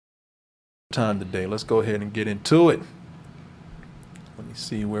time today. Let's go ahead and get into it. Let me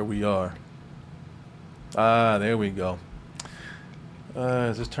see where we are. There we go.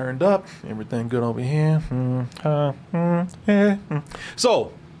 Is this turned up? Everything good over here?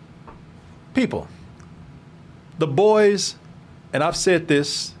 So, people, The Boys, and I've said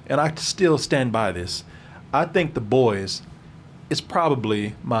this, and I still stand by this, I think The Boys is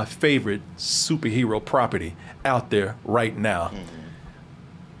probably my favorite superhero property out there right now. Mm-hmm.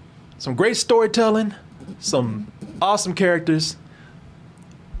 Some great storytelling, some awesome characters,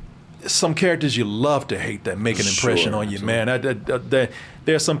 some characters you love to hate that make an impression on you, absolutely. Man.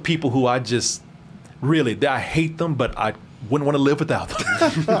 There's some people who I just really, I hate them, but I wouldn't want to live without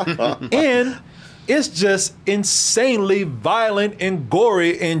them. And it's just insanely violent and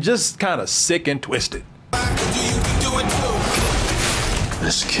gory and just kind of sick and twisted.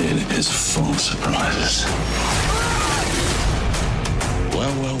 This kid is full of surprises.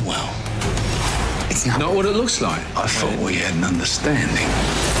 Well. It's not what it looks like. I thought we had an understanding.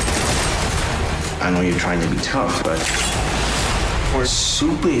 I know you're trying to be tough, but we're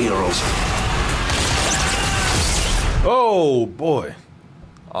superheroes. Oh, boy.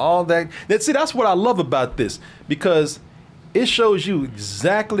 All that. See, that's what I love about this, because it shows you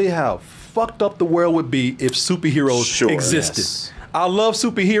exactly how fucked up the world would be if superheroes existed. Yes. I love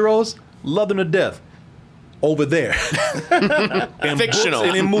superheroes, love them to death. Over there. In fictional. Books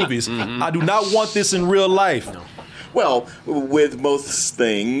and in movies. Mm-hmm. I do not want this in real life. No. Well, with most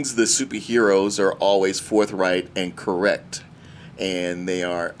things, the superheroes are always forthright and correct. And they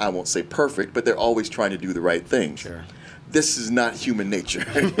are, I won't say perfect, but they're always trying to do the right thing. Sure. This is not human nature.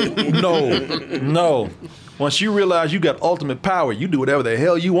 No. Once you realize you got ultimate power, you do whatever the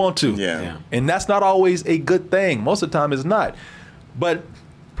hell you want to. Yeah. And that's not always a good thing. Most of the time it's not. But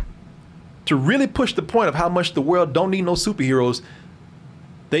to really push the point of how much the world don't need no superheroes,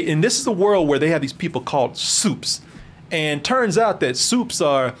 and this is a world where they have these people called soups. And turns out that soups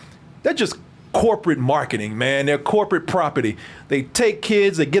they're just corporate marketing, man. They're corporate property. They take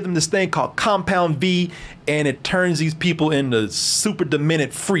kids, they give them this thing called Compound V, and it turns these people into super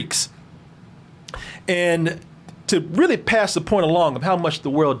demented freaks. And to really pass the point along of how much the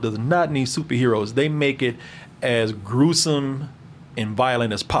world does not need superheroes, they make it as gruesome and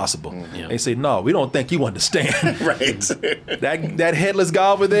violent as possible. Yeah. They say, no, we don't think you understand. Right. that headless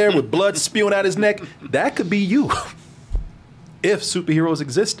guy over there with blood spewing out his neck, that could be you if superheroes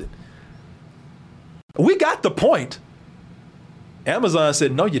existed. We got the point. Amazon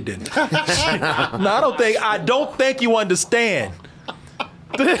said, no, you didn't. No, I don't think you understand.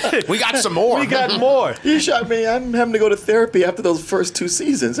 We got some more. We got more. You shot me. I'm having to go to therapy after those first 2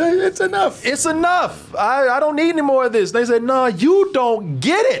 seasons. It's enough. It's enough. I don't need any more of this. They said, no, you don't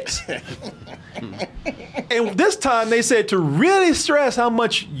get it. And this time they said to really stress how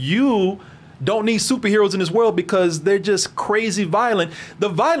much you don't need superheroes in this world because they're just crazy violent. The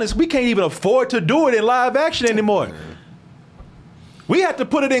violence, we can't even afford to do it in live action anymore. We had to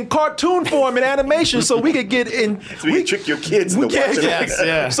put it in cartoon form and animation so we could get in. So we could trick your kids into watching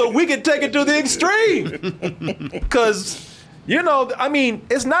it. So we could take it to the extreme. Because,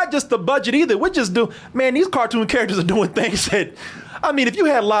 it's not just the budget either. These cartoon characters are doing things that, if you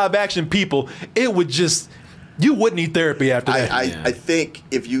had live action people, it would just, you wouldn't need therapy after that. I think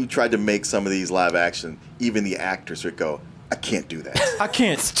if you tried to make some of these live action, even the actors would go, I can't do that. I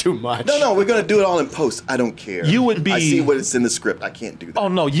can't. It's too much. No, we're going to do it all in post. I don't care. You would be. I see what it's in the script. I can't do that. Oh,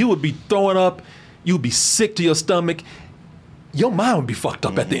 no. You would be throwing up. You would be sick to your stomach. Your mind would be fucked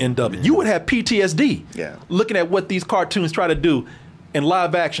up at the end of it. You would have PTSD looking at what these cartoons try to do in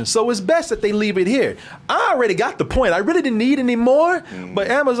live action. So it's best that they leave it here. I already got the point. I really didn't need any more. But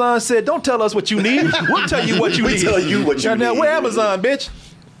Amazon said, don't tell us what you need. We'll tell you what you need. We'll tell you what you need. Now, we're Amazon, bitch.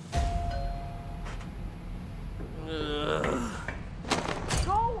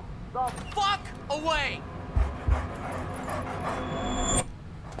 Away!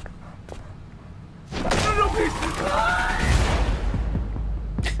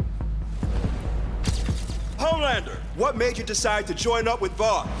 Homelander, what made you decide to join up with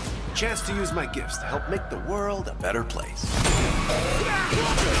Vought? Chance to use my gifts to help make the world a better place.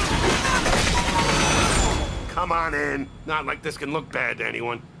 Come on in. Not like this can look bad to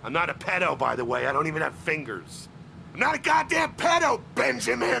anyone. I'm not a pedo, by the way. I don't even have fingers. I'm not a goddamn pedo,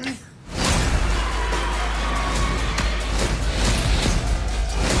 Benjamin!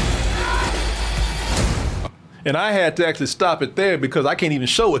 And I had to actually stop it there because I can't even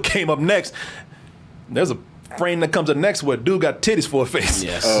show what came up next. There's a frame that comes up next where a dude got titties for a face.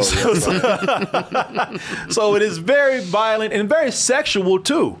 Yes. So it is very violent and very sexual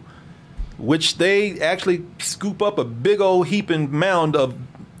too, which they actually scoop up a big old heaping mound of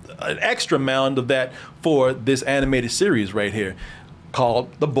an extra amount of that for this animated series right here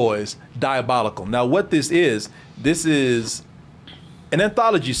called The Boys Diabolical. Now, what this is an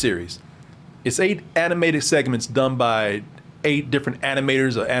anthology series. It's 8 animated segments done by 8 different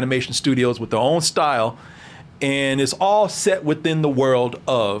animators or animation studios with their own style, and it's all set within the world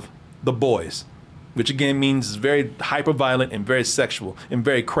of The Boys, which again means it's very hyper-violent and very sexual and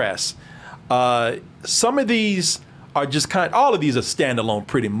very crass. Some of these are just all of these are standalone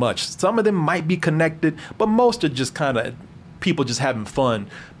pretty much. Some of them might be connected, but most are just kind of people just having fun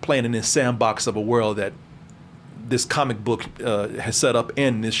playing in this sandbox of a world that this comic book has set up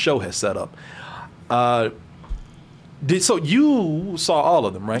and this show has set up. So you saw all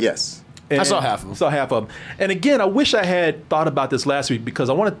of them, right? Yes. I saw half of them. Saw half of them. And again, I wish I had thought about this last week because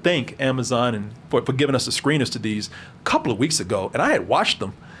I want to thank Amazon and for giving us the screeners to these a couple of weeks ago. And I had watched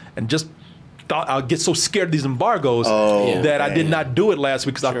them and just thought I'd get so scared of these embargoes that I did not do it last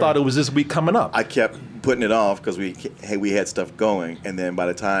week because I thought it was this week coming up. I kept putting it off because we had stuff going, and then by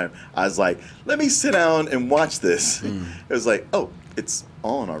the time I was like, let me sit down and watch this. It was like, oh, it's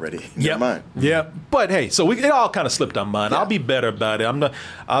on already. Never mind. Yeah, but hey, so it all kind of slipped on mine. I'll be better about it.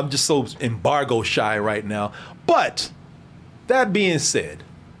 I'm just so embargo shy right now. But that being said,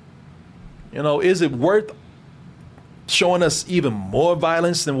 is it worth showing us even more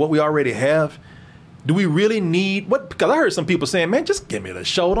violence than what we already have? Do we really need what? Because I heard some people saying, man, just give me the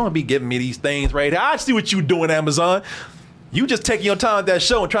show. Don't be giving me these things right here. I see what you doing, Amazon. You just taking your time with that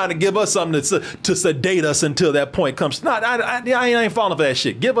show and trying to give us something to sedate us until that point comes. No, I ain't falling for that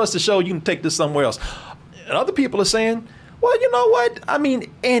shit. Give us the show. You can take this somewhere else. And other people are saying, well, you know what? I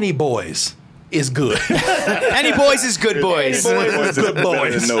mean, Any Boys is good. Any Boys is good boys. Any Boys is good boys.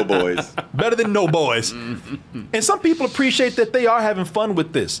 Better than no boys. Better than no boys. And some people appreciate that they are having fun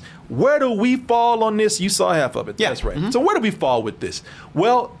with this. Where do we fall on this? You saw half of it. Yeah. That's right. So where do we fall with this?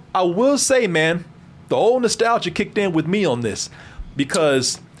 Well, I will say, man, the old nostalgia kicked in with me on this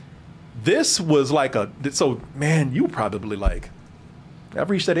because this was like man, you were probably like, I've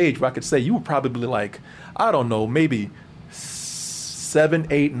reached that age where I could say you were probably like, I don't know, maybe 7,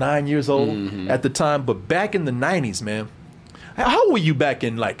 8, 9 years old at the time. But back in the 90s, man, how old were you back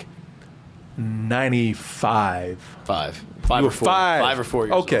in like 95? 5. You were 5. 5 or 4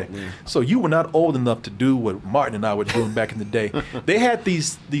 years okay. old. Yeah. So you were not old enough to do what Martin and I were doing back in the day. They had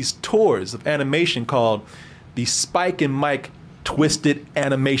these tours of animation called the Spike and Mike Twisted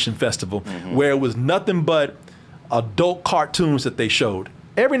Animation Festival, where it was nothing but adult cartoons that they showed.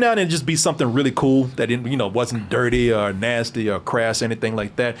 Every now and then just be something really cool that wasn't dirty or nasty or crass, anything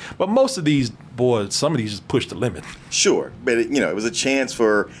like that. But most of these, some of these just pushed the limit. Sure, but it was a chance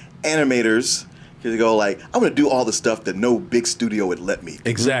for animators to go like, I'm going to do all the stuff that no big studio would let me.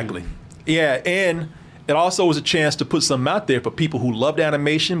 Exactly. Yeah, and it also was a chance to put something out there for people who loved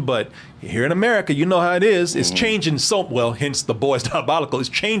animation, but here in America, you know how it is. It's changing hence The Boys Diabolical. It's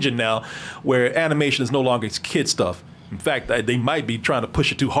changing now where animation is no longer kid stuff. In fact, they might be trying to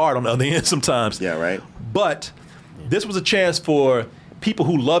push it too hard on the other end sometimes. Yeah, right. But this was a chance for people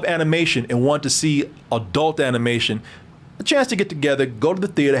who love animation and want to see adult animation, a chance to get together, go to the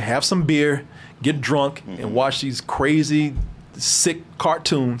theater, have some beer, get drunk, and watch these crazy, sick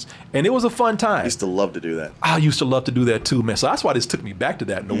cartoons. And it was a fun time. I used to love to do that. I used to love to do that too, man. So that's why this took me back to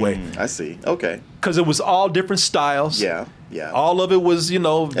that in a way. I see. Okay. Because it was all different styles. Yeah. All of it was, And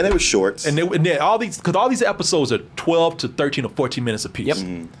they were shorts. And all these episodes are 12 to 13 or 14 minutes apiece.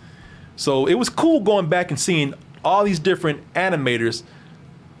 Yep. So it was cool going back and seeing all these different animators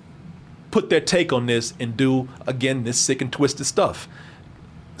put their take on this and do, again, this sick and twisted stuff.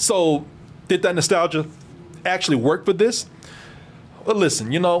 So did that nostalgia actually work for this? Well,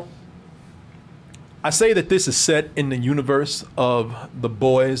 listen, I say that this is set in the universe of The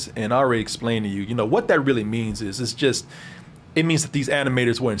Boys, and I already explained to you, what that really means it means that these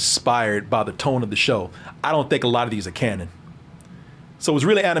animators were inspired by the tone of the show. I don't think a lot of these are canon. So it's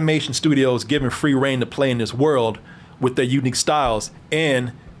really animation studios giving free reign to play in this world with their unique styles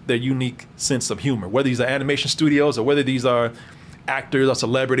and their unique sense of humor. Whether these are animation studios or whether these are actors or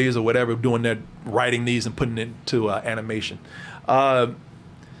celebrities or whatever writing these and putting it into animation. I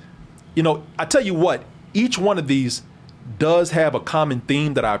tell you what, each one of these does have a common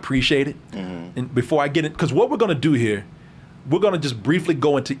theme that I appreciated. And before I get it, because what we're going to do here, we're going to just briefly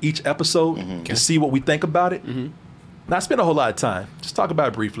go into each episode and see what we think about it. Not spend a whole lot of time, just talk about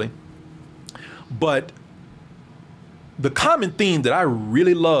it briefly. But the common theme that I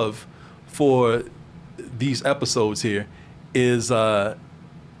really love for these episodes here is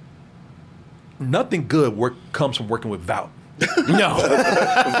nothing good comes from working with Vought. No.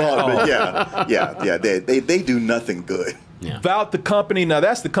 Yeah. They do nothing good. Yeah. Vought the company. Now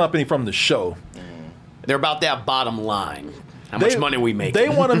that's the company from the show. They're about that bottom line. How much money we make? They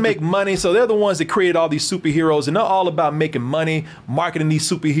want to make money, so they're the ones that created all these superheroes, and they're all about making money, marketing these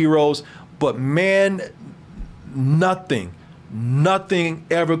superheroes. But man, nothing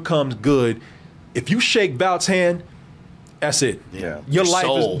ever comes good. If you shake Vought's hand, that's it. Yeah. Your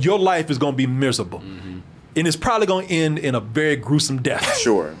soul. life is going to be miserable. And it's probably going to end in a very gruesome death.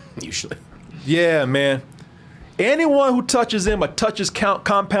 Sure. Usually. Yeah, man. Anyone who touches him or touches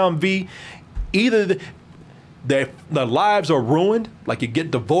Compound V, either their lives are ruined, like you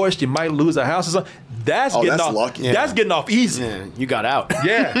get divorced, you might lose a house or something. That's lucky. That's getting off easy. Yeah, you got out.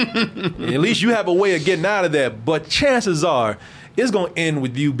 Yeah. At least you have a way of getting out of that. But chances are it's going to end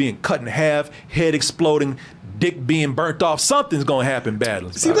with you being cut in half, head exploding, dick being burnt off. Something's going to happen badly.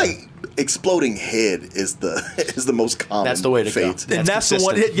 It seems like exploding head is the most common. That's the way to fate. go. And that's the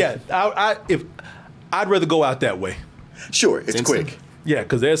one. Yeah. I'd rather go out that way. Sure, it's instant. quick. Yeah,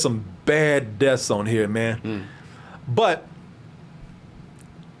 because there's some bad deaths on here, man. But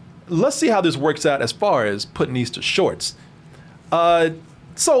let's see how this works out as far as putting these to shorts.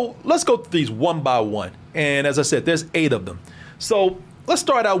 So let's go through these one by one. And as I said, there's 8 of them. So let's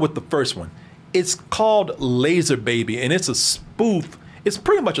start out with the first one. It's called Laser Baby, and it's a spoof. It's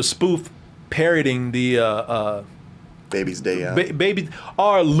pretty much a spoof parodying the Baby's Day Out. Baby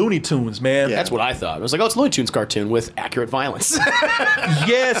or Looney Tunes, man. Yeah. That's what I thought. I was like, oh, it's a Looney Tunes cartoon with accurate violence.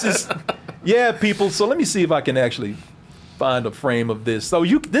 Yes, yeah, people. So let me see if I can actually find a frame of this. So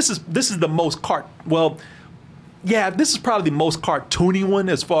this is the most this is probably the most cartoony one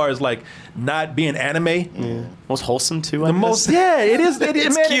as far as like not being anime. Yeah. Most wholesome too. The most, yeah, it is.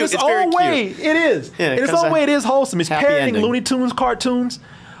 It's man, cute. Its It's very own way, cute. it is. Yeah, in its own way, it is wholesome. It's happy parodying ending. Looney Tunes cartoons.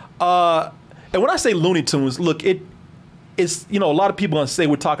 And when I say Looney Tunes, look, it's a lot of people gonna say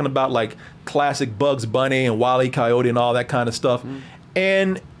we're talking about like classic Bugs Bunny and Wile E. Coyote and all that kind of stuff.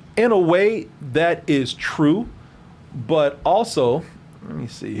 And in a way, that is true. But also, let me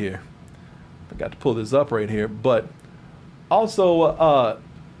see here. I got to pull this up right here. But also,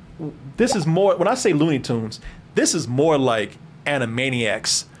 this is more, when I say Looney Tunes, this is more like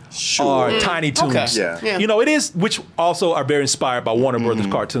Animaniacs or Tiny Toons. Okay. Yeah. It is, which also are very inspired by Warner Brothers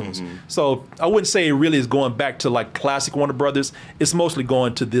cartoons. So I wouldn't say it really is going back to like classic Warner Brothers. It's mostly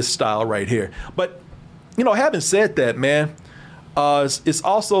going to this style right here. But, having said that, man, it's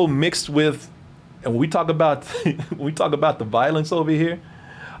also mixed with, and when we talk about the violence over here,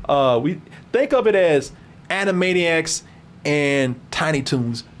 we think of it as Animaniacs and Tiny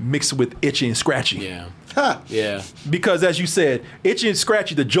Toons mixed with Itchy and Scratchy. Yeah. Ha! Yeah. Because as you said, Itchy and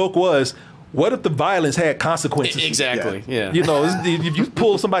Scratchy, the joke was, what if the violence had consequences? Exactly. Yeah. If you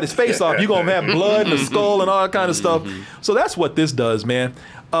pull somebody's face off, you're going to have blood in the skull and all that kind of stuff. So that's what this does, man.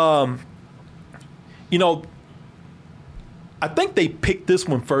 I think they picked this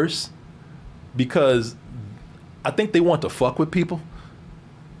one first because I think they want to fuck with people.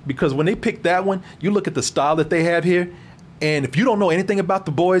 Because when they picked that one, you look at the style that they have here, and if you don't know anything about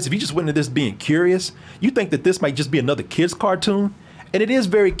the boys, if you just went into this being curious, you think that this might just be another kid's cartoon, and it is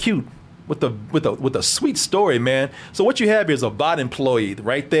very cute with a sweet story, man. So what you have here is a Vought employee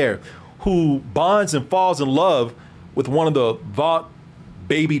right there who bonds and falls in love with one of the Vought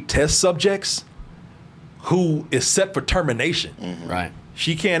baby test subjects who is set for termination. Right.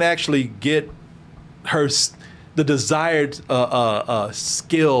 She can't actually get the desired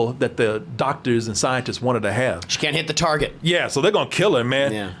skill that the doctors and scientists wanted to have. She can't hit the target. Yeah, so they're gonna kill her,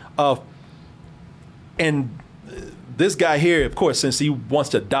 man. Yeah. And this guy here, of course, since he wants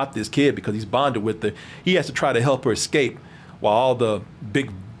to adopt this kid because he's bonded with her, he has to try to help her escape while all the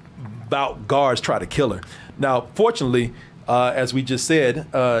big Vought guards try to kill her. Now, fortunately, as we just said,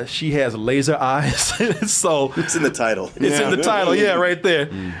 she has laser eyes. So It's in the title. it's in the title, yeah, right there.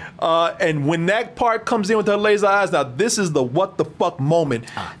 And when that part comes in with her laser eyes, now this is the what the fuck moment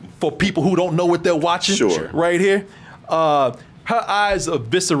for people who don't know what they're watching. Sure. Right here. Her eyes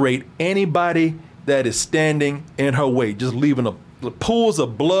eviscerate anybody that is standing in her way, just leaving pools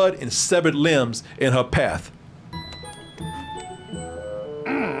of blood and severed limbs in her path.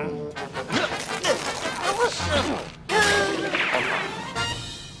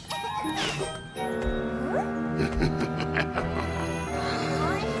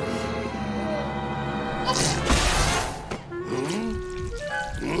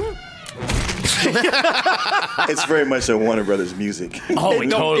 It's very much a Warner Brothers music. Oh,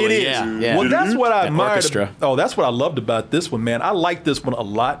 totally. It is. Yeah. Well, that's what I That admired. orchestra. That's what I loved about this one, man. I like this one a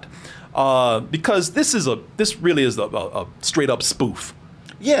lot because this really is a straight up spoof.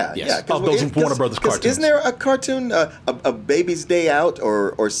 Yeah, Yes. yeah. Of those Warner Brothers cartoons. Isn't there a cartoon, a Baby's Day Out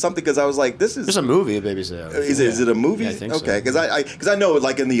or something? Because I was like, this is... There's a movie, A Baby's Day Out. Is it a movie? Yeah, I think so. Okay, because I know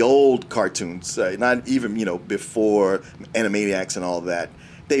like in the old cartoons, not even before Animaniacs and all of that,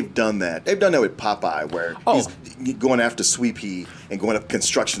 they've done that. They've done that with Popeye, where he's going after Sweet Pea and going up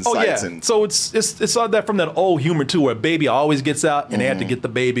construction sites. And so it's all that from that old humor too, where baby always gets out and they have to get the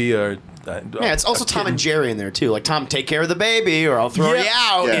baby or. Yeah, it's also Tom and Jerry in there too. Like, Tom, take care of the baby, or I'll throw you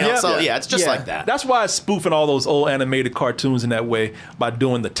out. Yeah. You know? Yeah. So it's just like that. That's why it's spoofing all those old animated cartoons in that way by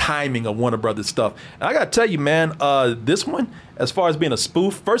doing the timing of Warner Brothers stuff. And I gotta tell you, man, this one, as far as being a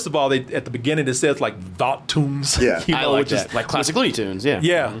spoof, first of all, they at the beginning it says like Vault Tunes. Yeah. I like that. Like classic Looney Tunes. Yeah.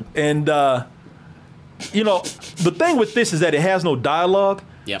 Yeah, and the thing with this is that it has no dialogue.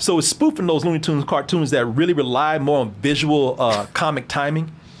 Yep. So it's spoofing those Looney Tunes cartoons that really rely more on visual comic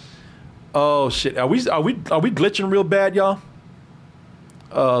timing. Oh shit! Are we glitching real bad, y'all?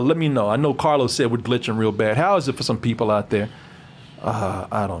 Let me know. I know Carlos said we're glitching real bad. How is it for some people out there?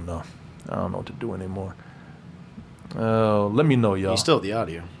 I don't know. I don't know what to do anymore. Let me know, y'all. You still have the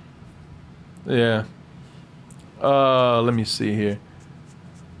audio. Yeah. Let me see here.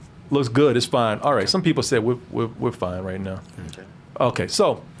 Looks good. It's fine. All right. Some people said we're fine right now. Okay.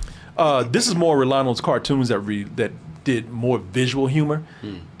 So this is more relying on those cartoons that did more visual humor,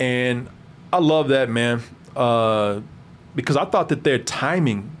 and I love that, man. Because I thought that their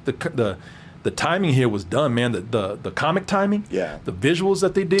timing, the timing here was done, man. The comic timing, the visuals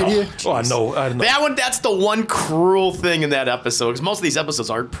that they did here. Geez. Oh, I know. That's the one cruel thing in that episode, because most of these episodes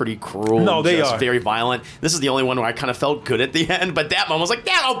aren't pretty cruel. No, they just are very violent. This is the only one where I kind of felt good at the end, but that one was like,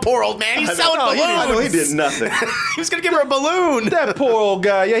 poor old man, he's selling balloons. I know he did nothing. He was gonna give her a balloon. That poor old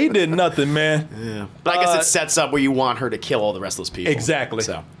guy. Yeah, he did nothing, man. Yeah. But I guess it sets up where you want her to kill all the rest of those people. Exactly.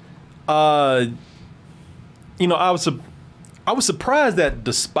 So, I was surprised that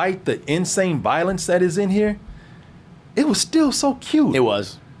despite the insane violence that is in here, it was still so cute. it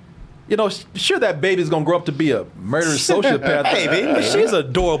was. Sure that baby's gonna grow up to be a murderous sociopath. Maybe. She's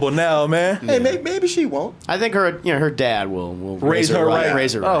adorable now, man. Hey, maybe she won't. I think her dad will Raise her right.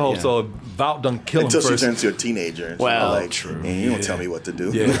 Raise her right. I hope yeah. so. Vault done kill Until him she first. turns to a teenager. And Well, she's like, true. "Hey, you don't tell me what to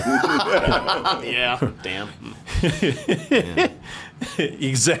do." Yeah. Yeah. Damn.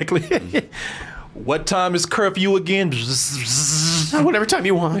 Exactly. What time is curfew again? Whatever time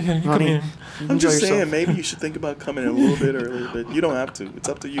you want. Come in. I'm just saying, maybe you should think about coming in a little bit earlier, but you don't have to. It's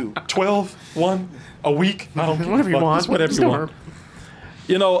up to you. 12, 1, a week. I don't Whatever you want. Whatever you want.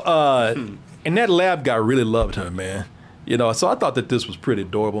 And that lab guy really loved her, man. So I thought that this was pretty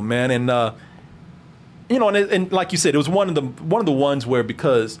adorable, man. And and like you said, it was one of the ones where,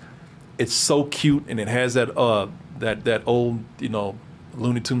 because it's so cute and it has that old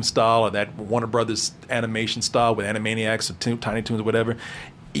Looney Tunes style, or that Warner Brothers animation style with Animaniacs or Tiny Toons or whatever,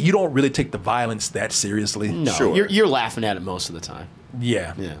 you don't really take the violence that seriously. No, Sure. you're laughing at it most of the time.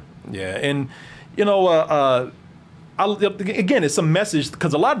 Yeah. Yeah. And again, it's a message,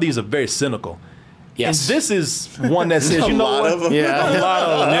 because a lot of these are very cynical. Yes. And this is one that says, A lot of them. Yeah. A lot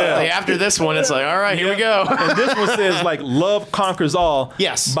of them, yeah. Like, after this one, it's like, all right, here we go. And this one says, like, love conquers all.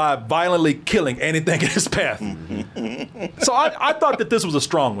 Yes. By violently killing anything in its path. So I thought that this was a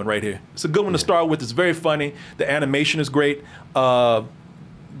strong one right here. It's a good one to start with. It's very funny. The animation is great. The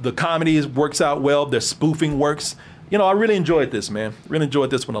comedy works out well. The spoofing works. I really enjoyed this, man. Really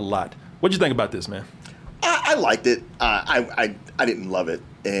enjoyed this one a lot. What'd you think about this, man? I liked it. I didn't love it,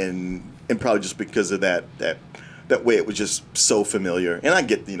 and probably just because of that way it was just so familiar. And I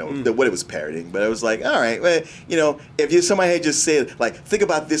get what it was parodying, but I was like, all right, well, if somebody had just said, like, think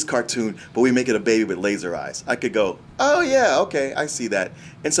about this cartoon, but we make it a baby with laser eyes, I could go, oh yeah, okay, I see that.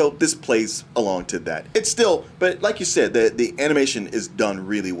 And so this plays along to that. It's still, but like you said, the animation is done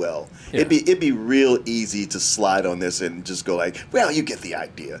really well. Yeah. It'd be real easy to slide on this and just go like, well, you get the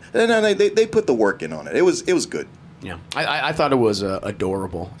idea. And they put the work in on it. It was good. Yeah, I thought it was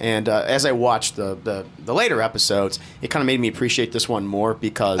adorable, and as I watched the later episodes, it kind of made me appreciate this one more,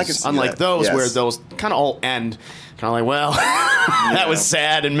 because unlike those where those kind of all end kind of like, well, that was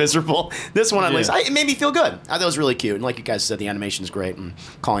sad and miserable. This one, at least, it made me feel good. I thought it was really cute, and like you guys said, the animation is great, and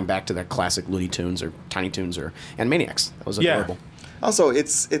calling back to the classic Looney Tunes or Tiny Toons or Animaniacs, that was adorable. Also,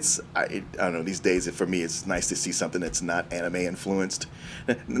 it's I don't know, these days, for me, it's nice to see something that's not anime influenced.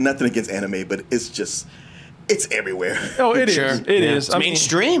 Nothing against anime, but it's everywhere. Oh, it is. Sure. It is. It's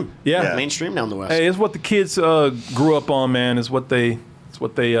mainstream. Yeah. Mainstream down the West. Hey, it's what the kids grew up on, man. It's what they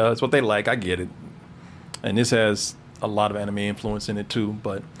like. I get it. And this has a lot of anime influence in it too,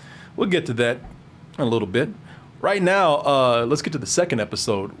 but we'll get to that in a little bit. Right now, let's get to the second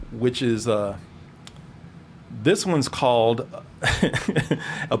episode, which is This one's called,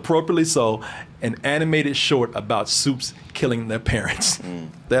 appropriately so, an animated short about Supes killing their parents.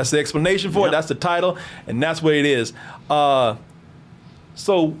 That's the explanation for it. That's the title, and that's what it is.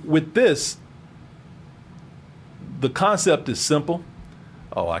 So with this, the concept is simple.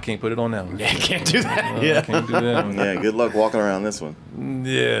 Oh, I can't put it on that one. Yeah, you can't do that. I can't do that one. Yeah, good luck walking around this one.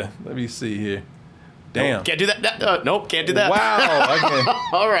 Yeah, let me see here. Damn. Nope, can't do that. Nope, can't do that. Wow. I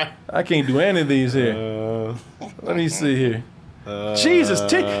can't, All right. I can't do any of these here. Let me see here. Jesus,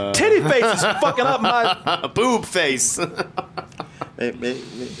 titty face is fucking up my boob face.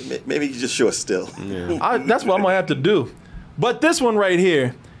 Maybe you just show us still. Yeah. That's what I'm gonna have to do. But this one right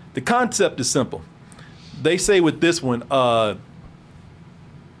here, the concept is simple. They say with this one,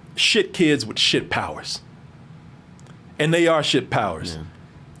 shit kids with shit powers, and they are shit powers. Yeah.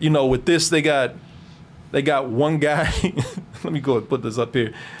 You know, with this, they got one guy. Let me go and put this up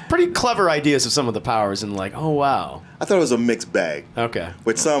here. Pretty clever ideas of some of the powers, and like, oh wow. I thought it was a mixed bag. Okay.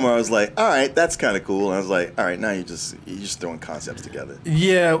 With some, I was like, all right, that's kind of cool. And I was like, all right, now you're just throwing concepts together.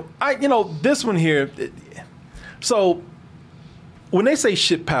 Yeah, this one here. So when they say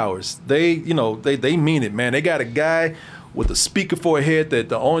shit powers, they mean it, man. They got a guy with a speaker for a head that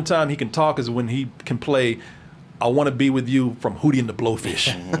the only time he can talk is when he can play "I Want to Be With You" from Hootie and the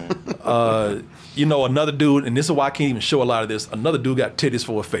Blowfish. Another dude, and this is why I can't even show a lot of this. Another dude got titties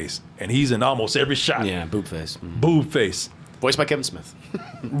for a face, and he's in almost every shot. Yeah, boob face. Boob face. Voiced by Kevin Smith.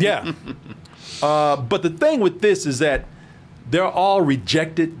 Yeah. But the thing with this is that they're all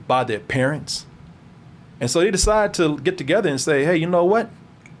rejected by their parents. And so they decide to get together and say, hey, you know what?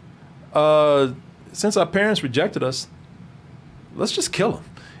 Since our parents rejected us, let's just kill them.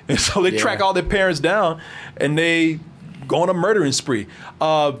 And so they track all their parents down, and they go on a murdering spree.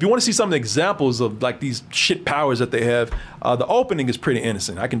 If you want to see some of the examples of like these shit powers that they have, the opening is pretty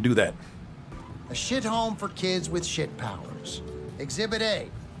innocent. I can do that. A shit home for kids with shit powers. Exhibit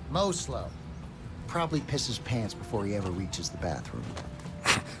A, Mo Slow. Probably pisses pants before he ever reaches the bathroom.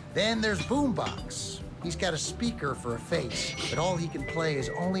 Then there's Boombox. He's got a speaker for a face, but all he can play is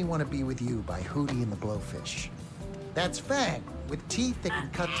Only Want to Be With You by Hootie and the Blowfish. That's Fang, with teeth that can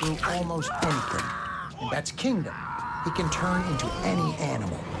cut through almost anything. And that's Kingdom. He can turn into any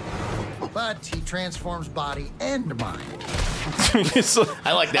animal. But he transforms body and mind.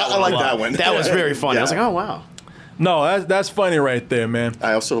 I like that one. I like that one. That was very funny. I was like, oh, wow. No, that's funny right there, man.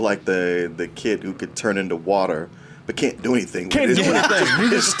 I also like the kid who could turn into water, but can't do anything. Can't do anything.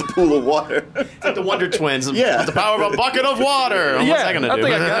 It's just a pool of water. It's like the Wonder Twins. Yeah. With the power of a bucket of water. What's that going to do? I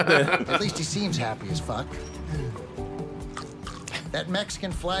think I got that. At least he seems happy as fuck. That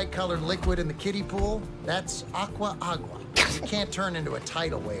Mexican flag-colored liquid in the kiddie pool, that's Aqua Agua. He can't turn into a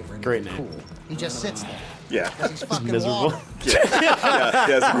tidal wave or anything cool. He just sits there. Yeah. Because he's fucking miserable. water. Yeah,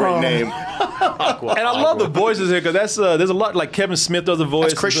 that's a great name. Aqua, and I love the voices here because that's there's a lot like Kevin Smith does a voice.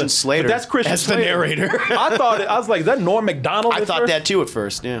 That's Christian Slater. That's Christian as the Slater. narrator. I was like, is that Norm Macdonald? I thought that too at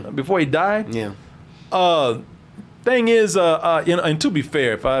first. Yeah. Before he died. Yeah. Thing is, and to be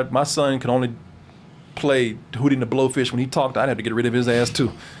fair, if my son can only play Hootie and the Blowfish when he talked, I'd have to get rid of his ass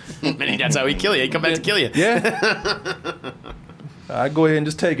too. That's how he kill you. He come back to kill you. Yeah. I go ahead and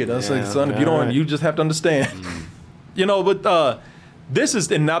just take it. I was like, son, if you don't, you just have to understand. But this is,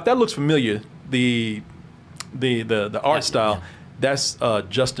 and now if that looks familiar, the art style, that's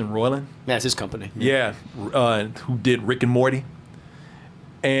Justin Roiland. That's his company. Yeah, who did Rick and Morty.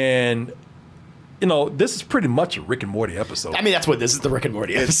 And this is pretty much a Rick and Morty episode. I mean, that's what this is, the Rick and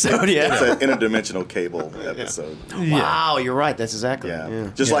Morty episode. It's an interdimensional cable episode. Wow, you're right. That's exactly.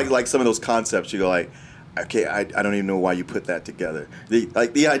 Yeah. Just like some of those concepts, you go like, okay, I don't even know why you put that together.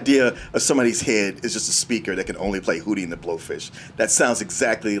 The idea of somebody's head is just a speaker that can only play Hootie and the Blowfish. That sounds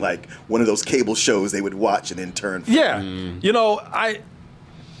exactly like one of those cable shows they would watch and then turn from. Yeah.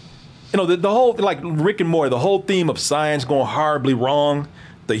 The whole, like Rick and Morty, the whole theme of science going horribly wrong,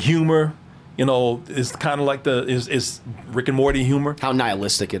 the humor, is kind of like is Rick and Morty humor. How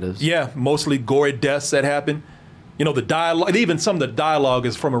nihilistic it is. Yeah, mostly gory deaths that happen. The dialogue, even some of the dialogue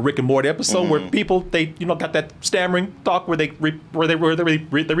is from a Rick and Morty episode where people they got that stammering talk where they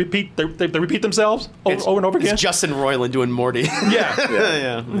repeat themselves over and over again. It's Justin Roiland doing Morty.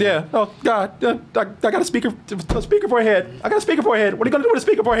 Yeah. Oh God, I got a speaker for a head. I got a speaker for a head. What are you gonna do with a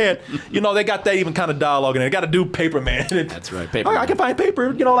speaker for a head? They got that even kind of dialogue in there. They got to do Paper Man. That's right, Paper Man. I can find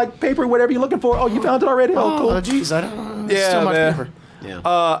paper. Like paper, whatever you're looking for. Oh, you found it already. Oh, cool. Oh, geez, I don't. Yeah, too much man. paper. Yeah.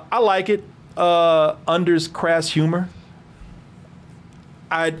 I like it. Under's crass humor.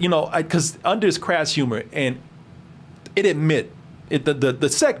 Because Under's crass humor, and the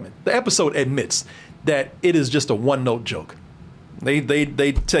segment, the episode admits that it is just a one-note joke. They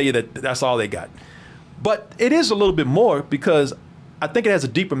tell you that's all they got. But it is a little bit more because I think it has a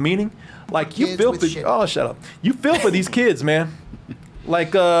deeper meaning. Like you feel for shut up. You feel for these kids, man.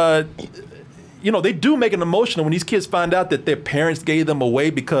 Like they do make it emotional when these kids find out that their parents gave them away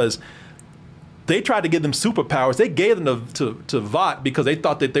because they tried to give them superpowers. They gave them to Vought because they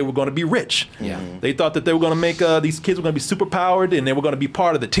thought that they were going to be rich. Yeah. They thought that they were going to make these kids were going to be superpowered and they were going to be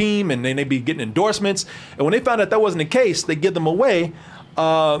part of the team and then they'd be getting endorsements. And when they found out that wasn't the case, they give them away.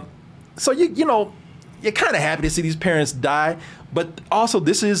 So you're kind of happy to see these parents die. But also,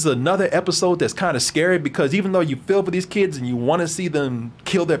 this is another episode that's kind of scary because even though you feel for these kids and you want to see them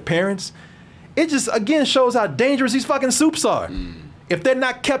kill their parents, it just, again, shows how dangerous these fucking soups are. If they're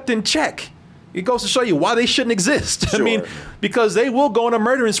not kept in check. It goes to show you why they shouldn't exist. Sure. I mean, because they will go on a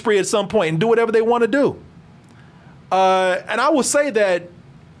murdering spree at some point and do whatever they want to do. And I will say that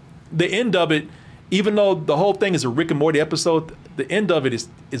the end of it, even though the whole thing is a Rick and Morty episode, the end of it is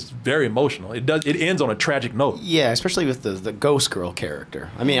very emotional. It ends on a tragic note. Yeah, especially with the Ghost Girl character.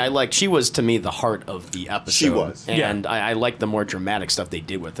 I mean, she was to me the heart of the episode. She was. And I like the more dramatic stuff they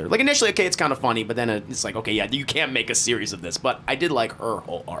did with her. Like initially, okay, it's kind of funny, but then it's like, okay, yeah, you can't make a series of this. But I did like her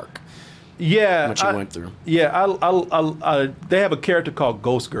whole arc. Yeah, what she went through. Yeah, they have a character called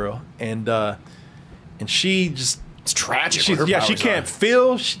Ghost Girl, and she just. It's tragic. She can't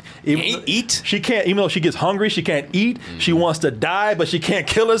feel. She can't eat. She can't, even though she gets hungry, she can't eat. She wants to die, but she can't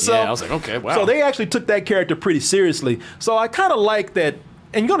kill herself. Yeah, I was like, okay, wow. So they actually took that character pretty seriously. So I kind of like that.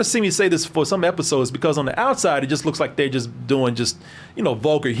 And you're going to see me say this for some episodes because on the outside, it just looks like they're just doing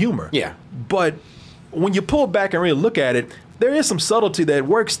vulgar humor. Yeah. But when you pull back and really look at it, there is some subtlety that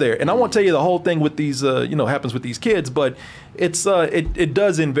works there. And I won't tell you the whole thing with these, happens with these kids, but it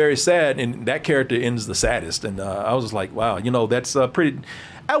does end very sad, and that character ends the saddest. And I was just like, wow, that's pretty.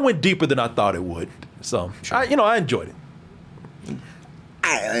 I went deeper than I thought it would. So, sure. I enjoyed it.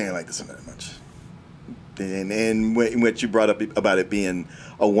 I didn't like this one that much. And what you brought up about it being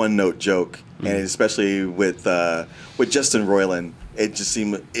a one-note joke, and especially with Justin Roiland, it just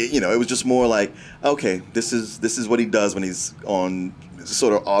seemed, it was just more like, okay, this is what he does when he's on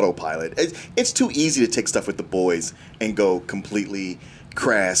sort of autopilot. It's too easy to take stuff with the boys and go completely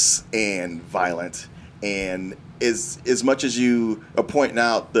crass and violent. And as much as you are pointing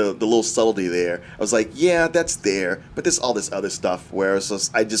out the little subtlety there, I was like, yeah, that's there, but there's all this other stuff where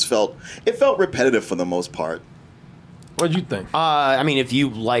I just felt repetitive for the most part. What'd you think? I mean, if you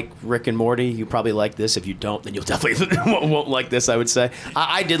like Rick and Morty, you probably like this. If you don't, then you'll definitely won't like this, I would say.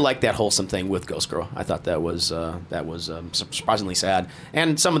 I did like that wholesome thing with Ghost Girl. I thought that was surprisingly sad.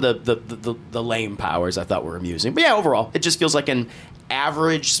 And some of the lame powers I thought were amusing. But yeah, overall, it just feels like an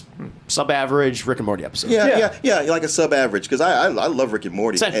average, sub-average Rick and Morty episode. Yeah, like a sub-average, because I love Rick and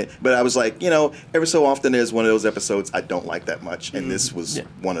Morty. But I was like, every so often there's one of those episodes I don't like that much, and this was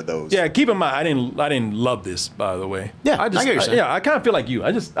one of those. Yeah, keep in mind, I didn't love this, by the way. Yeah, I get what you're saying. I kind of feel like you.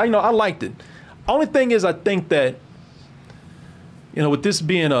 I liked it. Only thing is, I think that, with this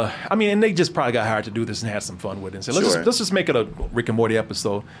being and they just probably got hired to do this and had some fun with it. And say, let's just make it a Rick and Morty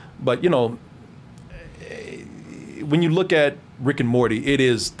episode. But, when you look at Rick and Morty,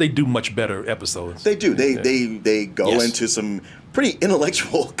 they do much better episodes. They do. They go into some pretty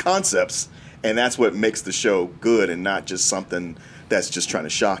intellectual concepts, and that's what makes the show good and not just something that's just trying to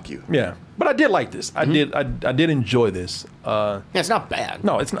shock you. Yeah, but I did like this. I did enjoy this. It's not bad.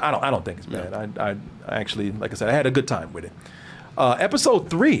 No, it's not, I don't think it's bad. I actually, like I said, I had a good time with it. Episode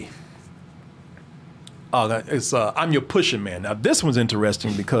 3. It's I'm Your Pushin' Man. Now this one's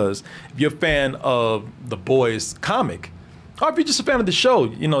interesting because if you're a fan of the Boys comic, or if you're just a fan of the show,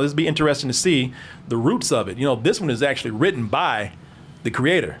 this would be interesting to see the roots of it. This one is actually written by the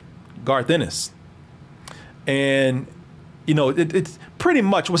creator, Garth Ennis, and it's pretty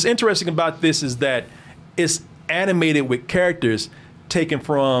much what's interesting about this is that it's animated with characters taken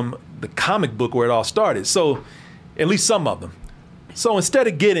from the comic book where it all started. So at least some of them. So instead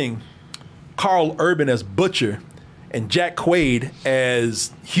of getting Carl Urban as Butcher and Jack Quaid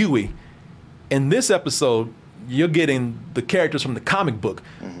as Huey, in this episode, you're getting the characters from the comic book.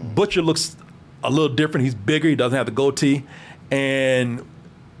 Mm-hmm. Butcher looks a little different. He's bigger. He doesn't have the goatee. And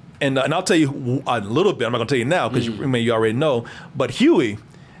I'll tell you a little bit. I'm not going to tell you now because you already know. But Huey,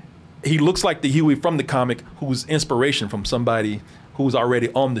 he looks like the Huey from the comic who's inspiration from somebody who's already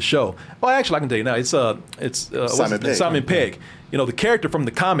on the show. Well, actually, I can tell you now. It's Simon Pegg. Simon Pegg. The character from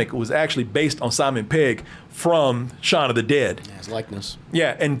the comic was actually based on Simon Pegg from Shaun of the Dead. Yeah, his likeness.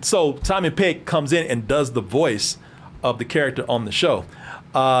 Yeah, and so Simon Pegg comes in and does the voice of the character on the show.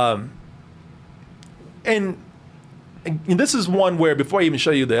 And this is one where, before I even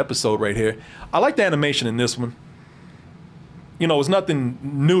show you the episode right here, I like the animation in this one. you know, it's nothing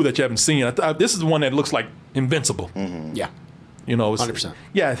new that you haven't seen. This is the one that looks like Invincible. Mm-hmm. Yeah. You know, it's, 100%.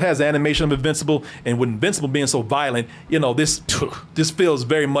 Yeah, it has the animation of Invincible, and with Invincible being so violent, you know, this feels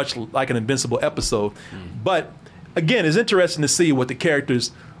very much like an Invincible episode. But again, it's interesting to see what the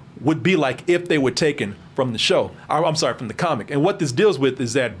characters would be like if they were taken from the show. I'm sorry, from the comic. And what this deals with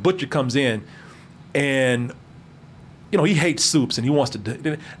is that Butcher comes in, and you know, he hates Soups, and he wants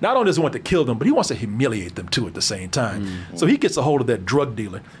to not only does he want to kill them, but he wants to humiliate them too at the same time. So he gets a hold of that drug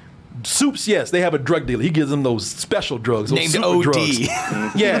dealer. Soups, yes, they have a drug dealer. He gives them those special drugs, those named super OD. drugs.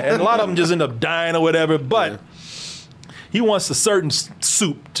 Yeah, and a lot of them just end up dying or whatever. But he wants a certain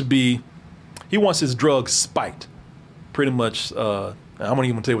Soup to be. He wants his drug spiked, pretty much. I won't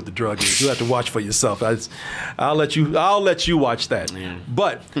even tell you what the drug is. You have to watch for yourself. I'll let you watch that. Yeah.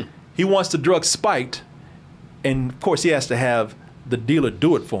 But he wants the drug spiked, and of course he has to have the dealer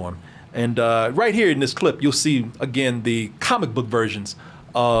do it for him. And right here in this clip, you'll see again the comic book versions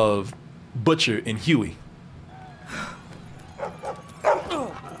of Butcher and Huey.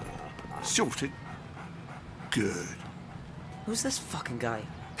 Sorted. Good. Who's this fucking guy?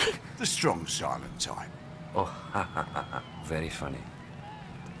 The strong silent type. Oh, very funny.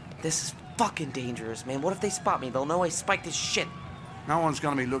 This is fucking dangerous, man. What if they spot me? They'll know I spiked this shit. No one's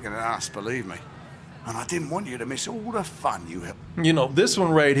gonna be looking at us, believe me. And I didn't want you to miss all the fun you have. You know, this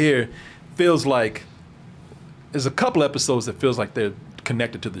one right here feels like there's a couple episodes that feels like they're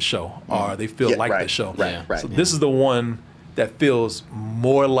connected to the show, or they feel like the show. Right. So this is the one that feels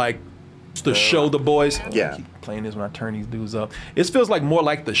more like the show The Boys. Yeah. I keep playing this when I turn these dudes up. It feels like more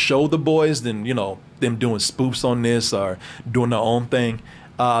like the show The Boys than, you know, them doing spoofs on this or doing their own thing.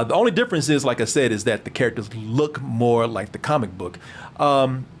 The only difference is, like I said, is that the characters look more like the comic book.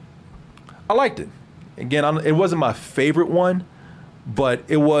 I liked it. Again, it wasn't my favorite one, but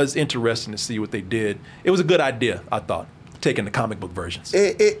it was interesting to see what they did. It was a good idea, I thought, taking the comic book versions.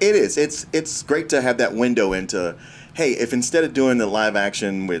 It is. It's great to have that window into, hey, if instead of doing the live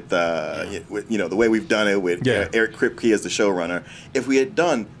action with you know, the way we've done it with Eric Kripke as the showrunner, if we had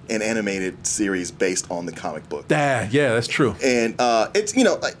done an animated series based on the comic book. Yeah, that's true. And it's, you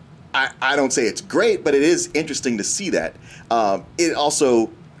know, like, I don't say it's great, but it is interesting to see that. It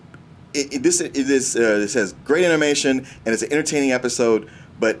also, this has great animation, and it's an entertaining episode,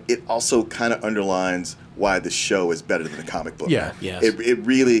 but it also kind of underlines why the show is better than the comic book. Yeah. Yes. It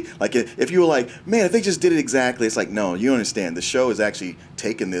really, like, if you were like, man, if they just did it exactly, it's like, no, you understand. The show has actually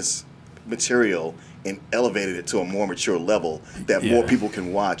taken this material and elevated it to a more mature level that more people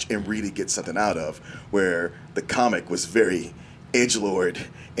can watch and really get something out of, where the comic was very edgelord,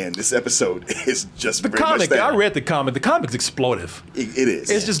 and this episode is just the very comic. much that. I read the comic. The comic's explosive. It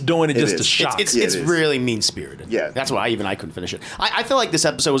is. It's just doing it just to shock. It's really mean-spirited. Yeah. That's why I couldn't finish it. I feel like this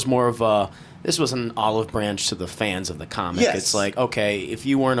episode was more of this was an olive branch to the fans of the comic. Yes. It's like, okay, if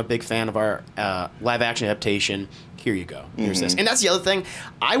you weren't a big fan of our live-action adaptation, here you go. Here's this. And that's the other thing.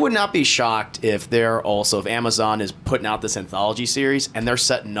 I would not be shocked if if Amazon is putting out this anthology series and they're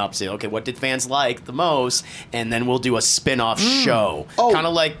setting up, say, okay, what did fans like the most? And then we'll do a spin-off show. Oh. Kind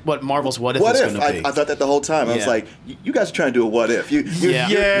of like what Marvel's What If is going to be. I thought that the whole time. I was like, you guys are trying to do a what if. You're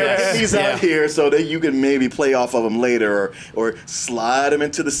getting these out here so that you can maybe play off of them later or slide them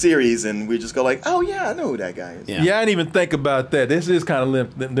into the series, and we just go like, oh, yeah, I know who that guy is. Yeah, I didn't even think about that. This is kind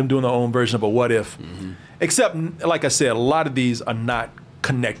of them doing their own version of a what if. Except, like I said, a lot of these are not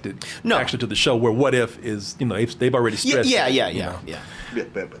connected actually to the show, where what if is, you know, they've already stressed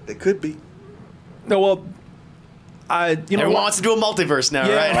But they could be. No, well, everyone wants to do a multiverse now,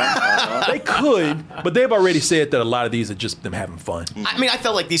 right? They could, but they've already said that a lot of these are just them having fun. I mean, I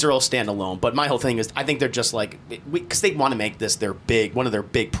felt like these are all standalone, but my whole thing is I think they're just like, because they want to make this one of their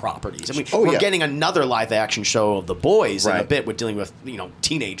big properties. I mean, we're getting another live action show of The Boys in a bit with dealing with, you know,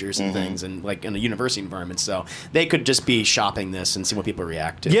 teenagers and things, and like in a university environment. So they could just be shopping this and see what people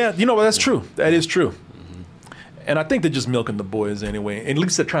react to. Yeah, you know what? That's true. That is true. And I think they're just milking The Boys anyway. At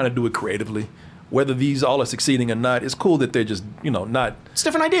least they're trying to do it creatively. Whether these all are succeeding or not, it's cool that they're just, you know, not... It's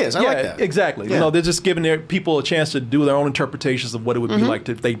different ideas. I like that. Exactly. Yeah. You know, they're just giving their people a chance to do their own interpretations of what it would be like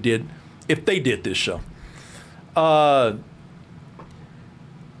if they did this show. What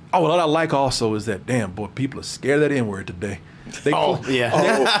I like also is that, damn, boy, people are scared of that N-word today. I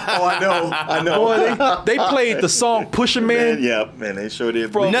know. Boy, they played the song Pusha Man. Man, they sure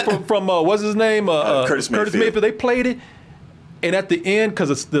did. From what's his name? Curtis Mayfield. They played it. And at the end, because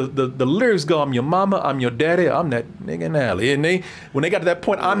it's the lyrics go, I'm your mama, I'm your daddy, I'm that nigga in the alley. And when they got to that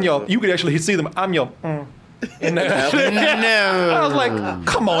point, you could actually see them, I'm your, And I was like,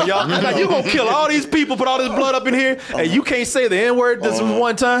 come on, y'all. Like, you gonna kill all these people, put all this blood up in here, and you can't say the N-word this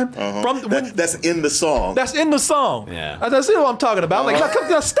one time? That's in the song. That's in the song. Yeah. That's what I'm talking about. I'm like,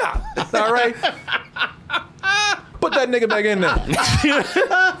 come, stop. All right? Put that nigga back in there.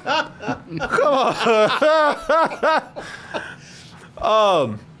 Come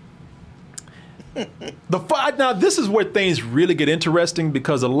on. Now this is where things really get interesting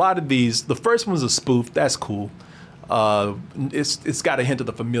because a lot of these, the first one's a spoof. That's cool. It's got a hint of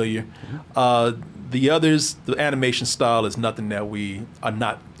the familiar. The others, the animation style is nothing that we are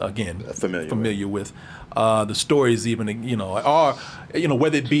not familiar with. The stories even, are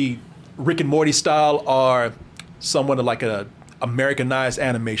whether it be Rick and Morty style or somewhat like a Americanized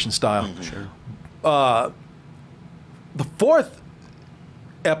animation style. Sure. The fourth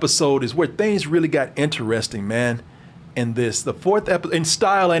episode is where things really got interesting, man. The fourth episode, in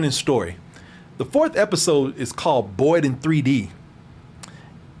style and in story. The fourth episode is called Boyd in 3D.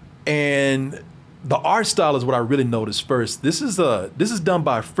 And the art style is what I really noticed first. This is done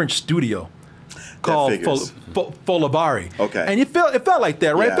by a French studio called Folivari. Okay. And it felt like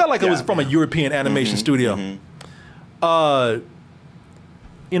that, right? Yeah, it felt like it was from a European animation studio. And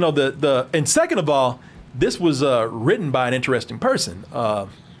second of all, this was written by an interesting person,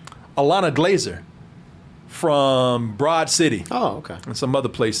 Alana Glazer from Broad City. Oh, okay. And some other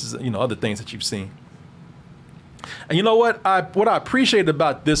places, other things that you've seen. And you know what? What I appreciated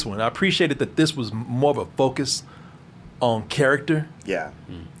about this one, I appreciated that this was more of a focus on character. Yeah.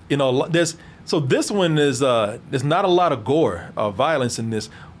 So this one is there's not a lot of gore or violence in this.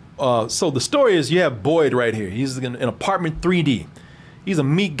 So the story is you have Boyd right here. He's in an apartment 3D. He's a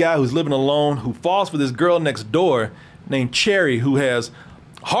meek guy who's living alone who falls for this girl next door named Cherry who has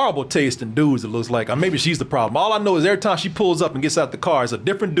horrible taste in dudes, it looks like. Or maybe she's the problem. All I know is every time she pulls up and gets out the car, it's a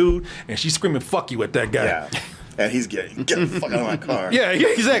different dude, and she's screaming, fuck you at that guy. Yeah. And he's get the fuck out of my car. Yeah,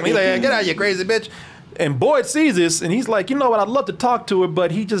 exactly. He's like, get out, you crazy bitch. And Boyd sees this, and he's like, you know what, I'd love to talk to her,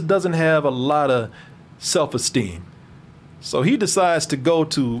 but he just doesn't have a lot of self-esteem. So he decides to go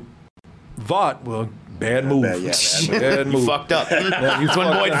to Vought. Well, bad move. Bad move. You fucked up. That's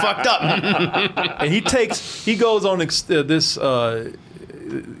when Boyd fucked up. And he takes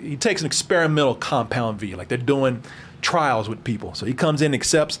an experimental compound V, like they're doing trials with people. So he comes in,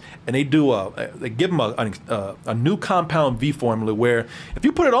 accepts, and they give him a new compound V formula where if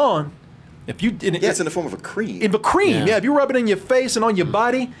you put it on, it's in the form of a cream. In a cream, yeah. If you rub it in your face and on your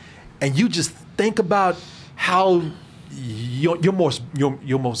body, and you just think about how your most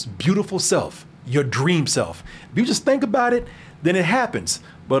beautiful self, your dream self. If you just think about it, then it happens.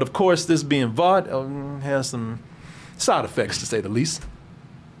 But of course, this being Vought has some side effects, to say the least.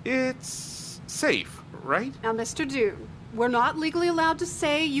 It's safe, right? Now, Mr. Dune, we're not legally allowed to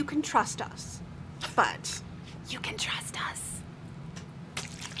say you can trust us, but you can trust us.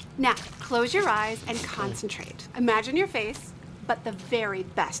 Now, close your eyes and concentrate. Imagine your face, but the very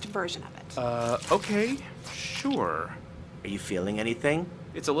best version of it. Okay, sure. Are you feeling anything?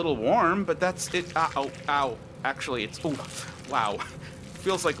 It's a little warm, but that's it. Ow. Actually, wow.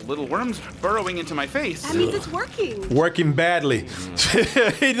 Feels like little worms burrowing into my face. That means it's working. Working badly.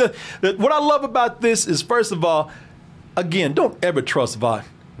 What I love about this is, first of all, again, don't ever trust Vought.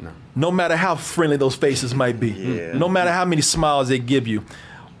 No matter how friendly those faces might be. Yeah. No matter how many smiles they give you.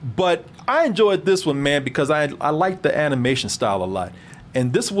 But I enjoyed this one, man, because I like the animation style a lot.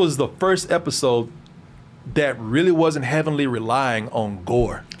 And this was the first episode that really wasn't heavily relying on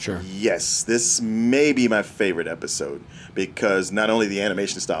gore. Sure. Yes, this may be my favorite episode because not only the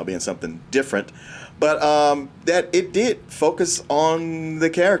animation style being something different, but that it did focus on the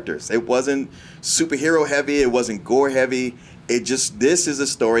characters. It wasn't superhero heavy. It wasn't gore heavy. This is a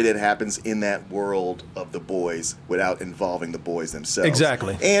story that happens in that world of the boys without involving the boys themselves.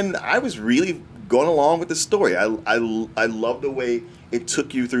 Exactly. And I was really going along with the story. I love the way it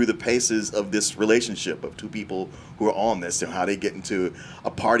took you through the paces of this relationship of two people who are on this and how they get into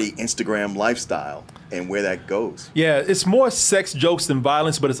a party Instagram lifestyle and where that goes. Yeah, it's more sex jokes than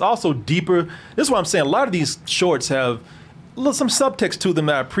violence, but it's also deeper. This is what I'm saying. A lot of these shorts have some subtext to them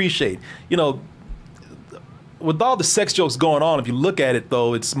that I appreciate. With all the sex jokes going on, if you look at it,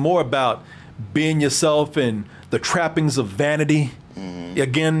 though, it's more about being yourself and the trappings of vanity. Mm-hmm.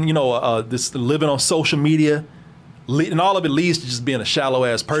 Again, this living on social media. And all of it leads to just being a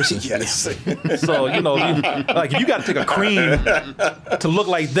shallow-ass person. Yes. So, if you got to take a cream to look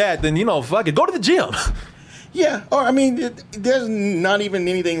like that, then, fuck it, go to the gym. Yeah, or there's not even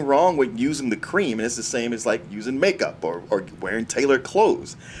anything wrong with using the cream, and it's the same as like using makeup or wearing tailored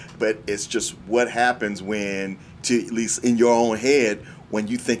clothes. But it's just what happens when, at least in your own head, when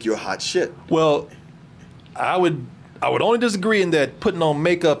you think you're hot shit. Well, I would only disagree in that putting on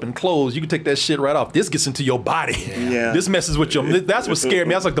makeup and clothes, you can take that shit right off. This gets into your body. Yeah. This messes with your. That's what scared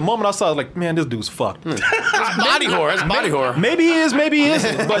me. I was like, the moment I saw it, I was like, man, this dude's fucked. It's body horror. It's body horror. Maybe he is, maybe he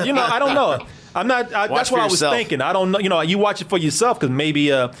isn't. But I don't know. I'm not. That's what I was yourself. thinking. I don't know. You watch it for yourself because maybe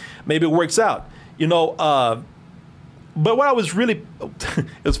it works out. But what I was really,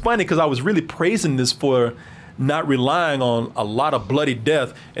 it's funny because I was really praising this for not relying on a lot of bloody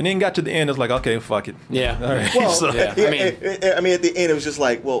death, and then got to the end, it's like, okay, fuck it. Yeah. All right. Well, So- I mean, at the end, it was just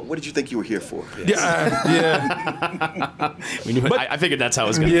like, well, what did you think you were here for? Yeah. I figured that's how it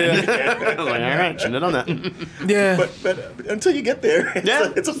was going to end. I was like, all right, shouldn't have done that. Yeah. But until you get there,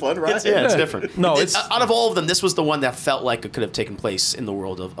 it's a fun ride. It's different. No, out of all of them, this was the one that felt like it could have taken place in the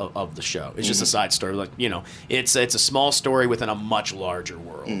world of the show. It's just a side story. Like, it's a small story within a much larger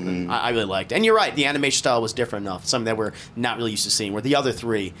world. And I really liked it. And you're right, the animation style was different enough. Something that we're not really used to seeing, where the other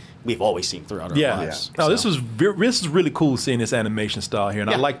three we've always seen throughout our lives. No, this is really cool seeing this animation style here, and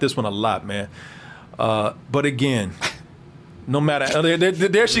I like this one a lot, man. But again, no matter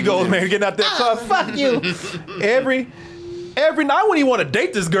there she goes, man, getting out that car. Fuck you. Every night, I wouldn't even want to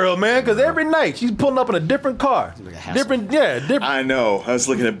date this girl, man, because every night she's pulling up in a different car. Different. I know. I was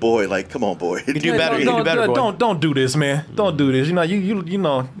looking at Boyd like, come on, Boyd. You do better. You do better, Boyd. Don't do this, man. Don't do this.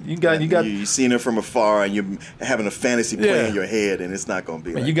 You got. You seen her from afar, and you're having a fantasy play in your head, and it's not going to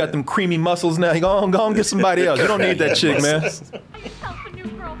be. Man, like you got that. them creamy muscles now. You go on get somebody else. You don't need that chick, man.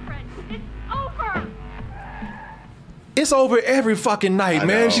 It's over every fucking night,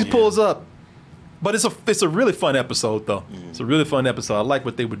 man. She pulls up. But it's a really fun episode, though. It's a really fun episode. I like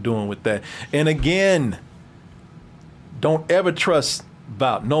what they were doing with that. And again, don't ever trust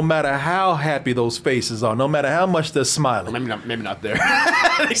Val. No matter how happy those faces are, no matter how much they're smiling. Maybe not there.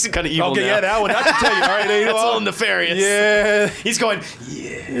 He's kind of evil okay, now. yeah, that one. I can tell you. All right, there you That's go. a little nefarious. Yeah. He's going,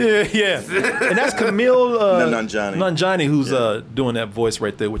 Yeah. And that's Camille Nanjiani who's doing that voice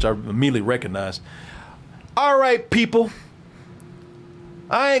right there, which I immediately recognized. All right, people.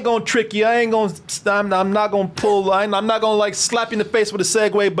 I ain't gonna trick you. I'm not gonna pull. I'm not gonna like slap you in the face with a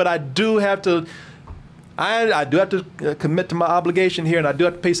segue. But I do have to. I do have to commit to my obligation here, and I do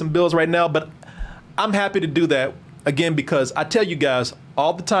have to pay some bills right now. But I'm happy to do that again because I tell you guys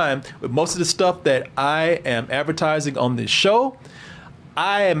all the time with most of the stuff that I am advertising on this show,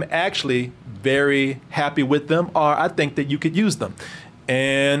 I am actually very happy with them, or I think that you could use them.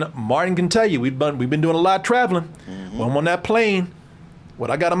 And Martin can tell you we've been doing a lot of traveling. When I'm on that plane. What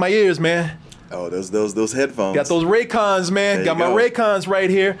I got in my ears, man. Oh, those headphones. Got those Raycons, man. Got my Raycons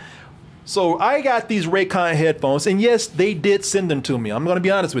right here. So I got these Raycon headphones, and yes, they did send them to me. I'm going to be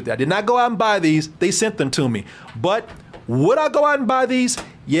honest with you. I did not go out and buy these. They sent them to me. But would I go out and buy these?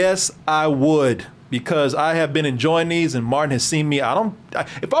 Yes, I would. Because I have been enjoying these, and Martin has seen me.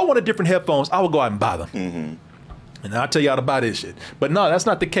 If I wanted different headphones, I would go out and buy them. And I'll tell you how to buy this shit. But no, that's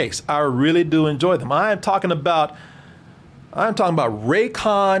not the case. I really do enjoy them. I'm talking about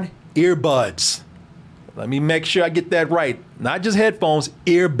Raycon earbuds. Let me make sure I get that right. Not just headphones,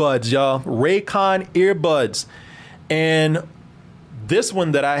 earbuds, y'all. Raycon earbuds. And this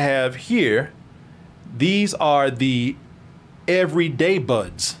one that I have here, these are the everyday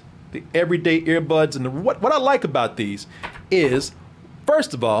buds. The everyday earbuds. And what I like about these is,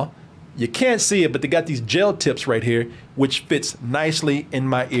 first of all, you can't see it, but they got these gel tips right here, which fits nicely in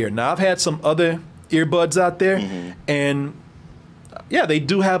my ear. Now, I've had some other earbuds out there, and yeah, I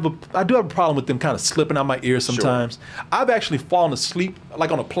do have a problem with them kind of slipping out my ear sometimes. Sure. I've actually fallen asleep,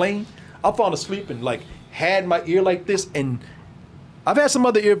 like on a plane. I've fallen asleep and like had my ear like this, and I've had some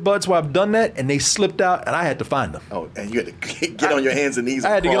other earbuds where I've done that, and they slipped out, and I had to find them. Oh, and you had to get on your hands and knees. I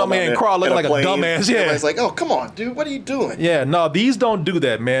had to get on my hands and crawl looking like a dumbass. Yeah, it's like, oh, come on, dude, what are you doing? Yeah, no, these don't do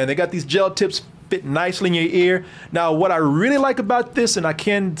that, man. They got these gel tips fit nicely in your ear. Now, what I really like about this, and I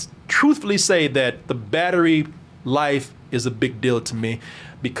can truthfully say that the battery life is a big deal to me,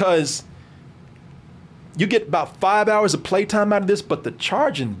 because you get about 5 hours of playtime out of this, but the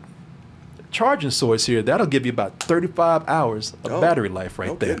charging source here, that'll give you about 35 hours of battery life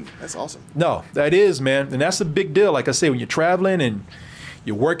right there. Kidding. That's awesome. No, that is, man. And that's a big deal. Like I say, when you're traveling and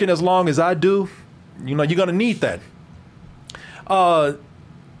you're working as long as I do, you're going to need that.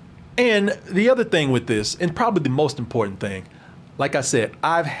 And the other thing with this, and probably the most important thing, like I said,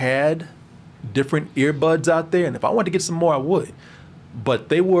 I've had different earbuds out there, and if I wanted to get some more, I would. But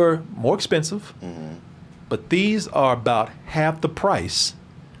they were more expensive. But these are about half the price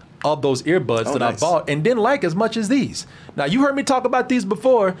of those earbuds I bought and didn't like as much as these. Now, you heard me talk about these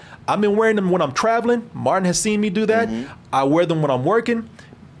before. I've been wearing them when I'm traveling. Martin has seen me do that. I wear them when I'm working,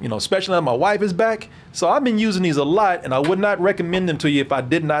 especially when my wife is back. So I've been using these a lot, and I would not recommend them to you if I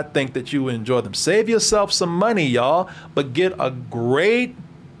did not think that you would enjoy them. Save yourself some money, y'all, but get a great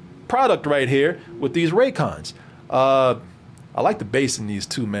product right here with these Raycons. I like the bass in these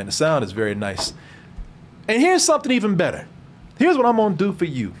too, man. The sound is very nice. And here's something even better. Here's what I'm going to do for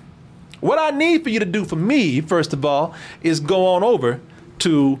you. What I need for you to do for me, first of all, is go on over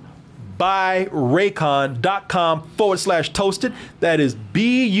to buyraycon.com/toasted. That is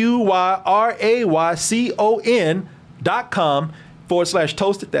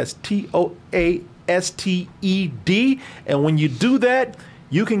BUYRAYCON.com/toasted. That's TOASTED. And when you do that,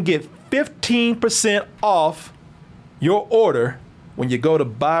 you can get 15% off your order when you go to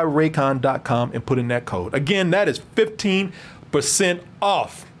buyraycon.com and put in that code. Again, that is 15%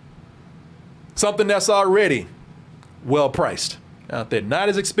 off. Something that's already well priced out there. Not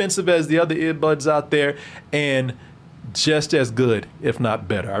as expensive as the other earbuds out there, and just as good, if not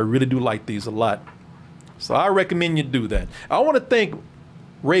better. I really do like these a lot. So I recommend you do that. I want to thank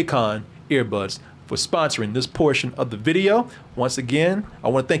Raycon earbuds for sponsoring this portion of the video. Once again, I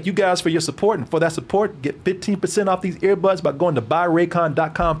want to thank you guys for your support, and for that support, get 15% off these earbuds by going to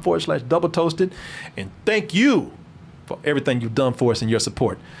buyraycon.com/double toasted. And thank you for everything you've done for us and your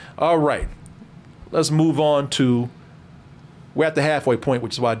support. All right, let's move on to, we're at the halfway point,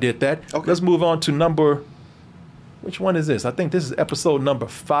 which is why I did that. Okay. Let's move on to which one is this? I think this is episode number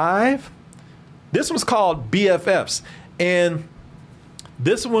 5. This one's called BFFs, and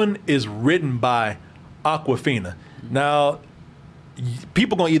this one is written by Awkwafina. Now,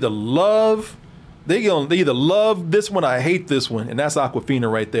 people gonna either love this one or hate this one, and that's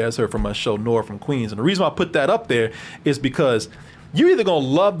Awkwafina right there. That's her from my show Nora from Queens. And the reason why I put that up there is because you're either gonna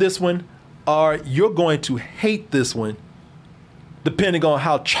love this one or you're going to hate this one, depending on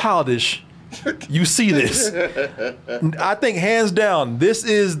how childish you see this. I think hands down, this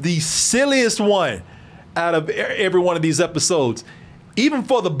is the silliest one out of every one of these episodes. Even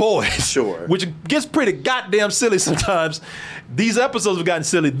for the boys, sure, which gets pretty goddamn silly sometimes. These episodes have gotten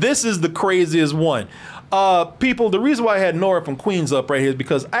silly. This is the craziest one. People, the reason why I had Nora from Queens up right here is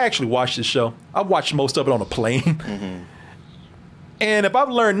because I actually watched this show. I watched most of it on a plane. Mm-hmm. And if I've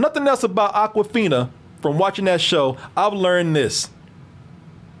learned nothing else about Awkwafina from watching that show, I've learned this.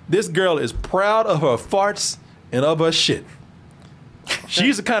 This girl is proud of her farts and of her shit.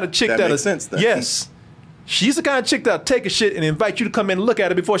 She's the kind of chick that makes sense, then. Yes. She's the kind of chick that'll take a shit and invite you to come in and look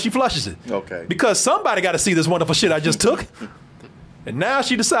at it before she flushes it. Okay. Because somebody got to see this wonderful shit I just took. And now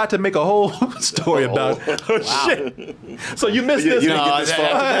she decided to make a whole story about her shit. So you missed this.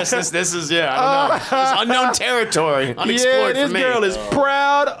 This is, I don't know. This is unknown territory. Unexplored this for me. Girl is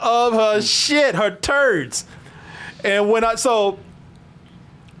proud of her shit, her turds. And when I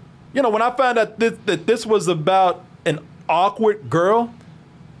found out that this was about an awkward girl,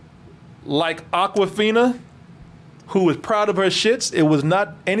 like Awkwafina, who was proud of her shits, it was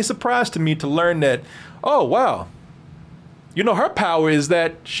not any surprise to me to learn that, oh, wow, her power is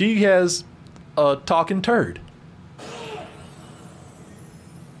that she has a talking turd.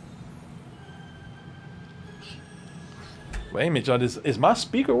 Wait a minute, y'all, is my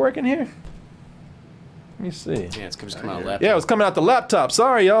speaker working here? Let me see. Yeah, it's coming out of the laptop. Yeah, it was coming out the laptop.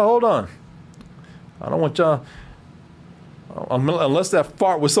 Sorry, y'all, hold on. I don't want y'all... Unless that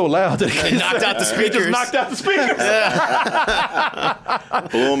fart was so loud that it knocked out the speakers. Just knocked out the speakers.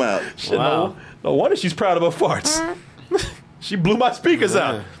 Blew them out. Shit, wow. No wonder she's proud of her farts. She blew my speakers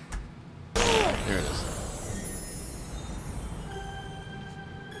out. Here it is.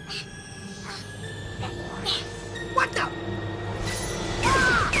 What the?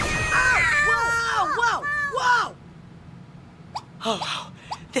 Whoa! Oh, wow.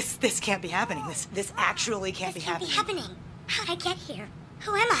 This can't be happening. This actually can't be happening. How'd I get here?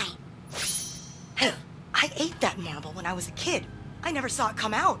 Who am I? Hey, I ate that marble when I was a kid. I never saw it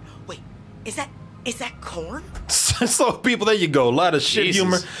come out. Wait, is that corn? So people, there you go. A lot of shit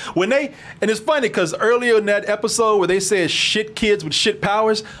humor. And it's funny because earlier in that episode where they said shit kids with shit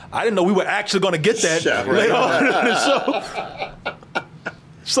powers, I didn't know we were actually going to get that later on in the show.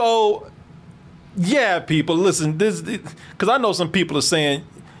 So, yeah, people, listen, because I know some people are saying,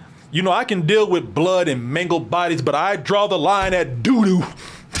 I can deal with blood and mangled bodies, but I draw the line at doo-doo.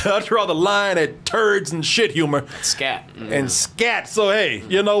 I draw the line at turds and shit humor. Scat. And scat. So, hey,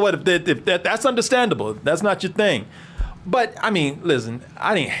 you know what? If that's understandable. That's not your thing. But, I mean, listen,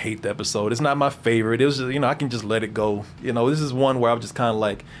 I didn't hate the episode. It's not my favorite. It was just, I can just let it go. This is one where I was just kind of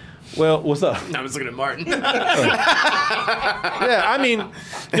like, well, what's up? I was looking at Martin. Yeah, I mean,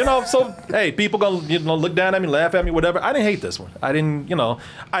 so, hey, people gonna, look down at me, laugh at me, whatever. I didn't hate this one. I didn't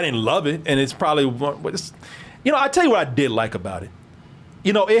love it. And it's probably, I tell you what I did like about it.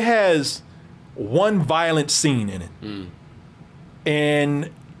 It has one violent scene in it. And,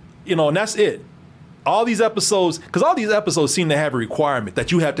 and that's it. All these episodes, because all these episodes seem to have a requirement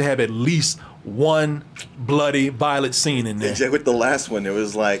that you have to have at least one bloody, violent scene in there. Exactly. With the last one, it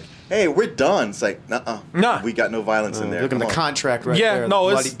was like, hey, we're done. It's like, nah. We got no violence in there. Look at the contract right there.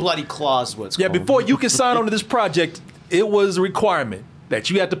 No, the bloody clause was called. Before you can sign on to this project, it was a requirement that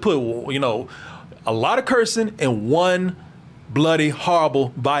you had to put, a lot of cursing and one bloody,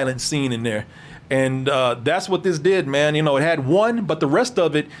 horrible, violent scene in there. And that's what this did, man. It had one, but the rest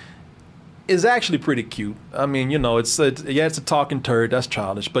of it is actually pretty cute. I mean, it's a talking turd. That's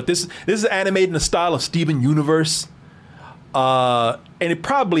childish. But this is animated in the style of Steven Universe. And it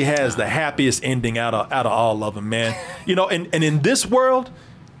probably has the happiest ending out of all of them, man. And in this world,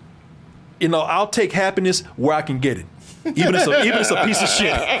 I'll take happiness where I can get it. Even if it's a piece of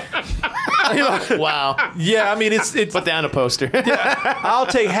shit. Wow. Yeah, I mean it's put down a poster. Yeah, I'll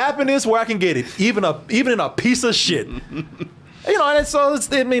take happiness where I can get it, even in a piece of shit. And so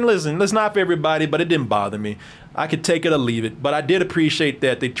listen, it's not for everybody, but it didn't bother me. I could take it or leave it, but I did appreciate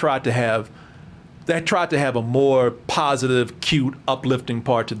that they tried to have a more positive, cute, uplifting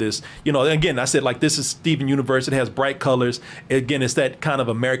part to this. Again, I said, this is Steven Universe. It has bright colors. Again, it's that kind of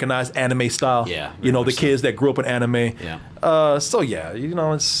Americanized anime style. Yeah. The kids that grew up in anime. Yeah. So yeah,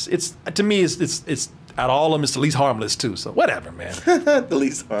 it's to me, it's out of all of them, it's the least harmless too. So whatever, man. The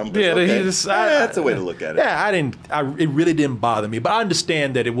least harmless. Yeah, okay. That's a way to look at it. Yeah, it really didn't bother me, but I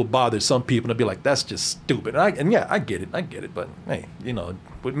understand that it will bother some people and be like, that's just stupid. I get it. But hey,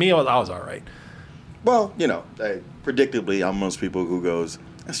 with me, I was all right. Well, predictably, I'm most people who goes,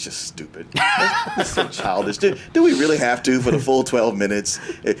 that's just stupid. That's so childish. Do we really have to for the full 12 minutes?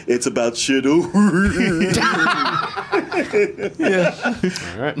 It's about shit. Yeah.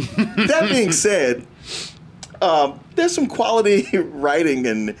 All right. That being said, there's some quality writing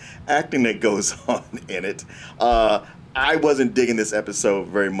and acting that goes on in it. I wasn't digging this episode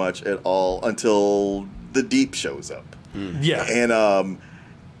very much at all until the Deep shows up. Yeah.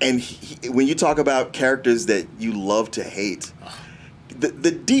 And when you talk about characters that you love to hate,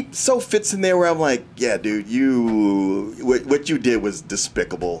 the Deep so fits in there where I'm like, yeah, dude, what you did was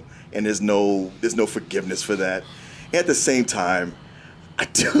despicable, and there's no forgiveness for that. And at the same time, I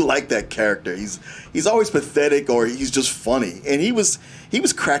do like that character. He's always pathetic, or he's just funny, and he was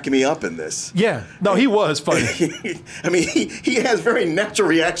cracking me up in this. Yeah, no, he was funny. I mean, he has very natural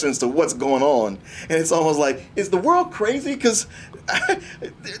reactions to what's going on, and it's almost like, is the world crazy? Because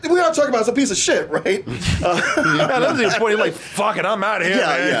we are talking about some piece of shit, right? That's the point. He's like, fuck it, I'm out of here.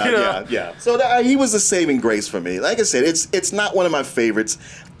 Yeah. So he was a saving grace for me. Like I said, it's not one of my favorites.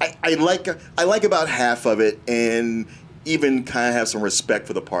 I like about half of it, and even kind of have some respect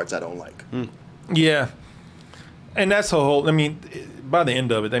for the parts I don't like. Yeah. And that's the whole, by the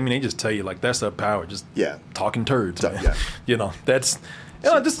end of it, they just tell you, that's their power. Just talking turds. Yeah. That's,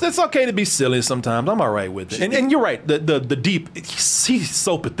 it's okay to be silly sometimes. I'm all right with it. And you're right. The Deep, he's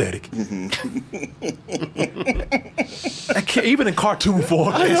so pathetic. Even in cartoon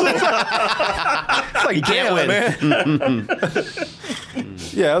form. It's like, you can't win, man.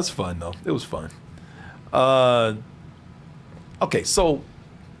 Yeah, it was fun, though. It was fun. Okay, so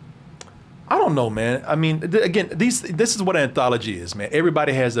I don't know, man. I mean, again, this is what an anthology is, man.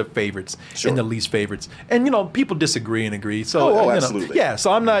 Everybody has their favorites and their least favorites, and people disagree and agree. So, absolutely. Yeah.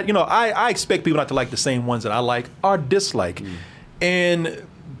 So I'm not, I expect people not to like the same ones that I like or dislike. And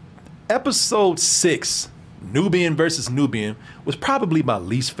episode 6, Nubian versus Nubian, was probably my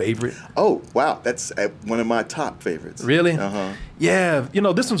least favorite. Oh, wow. That's one of my top favorites. Really? Uh-huh. Yeah.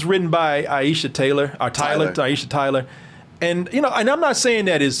 This one's written by Aisha Tyler. And, and I'm not saying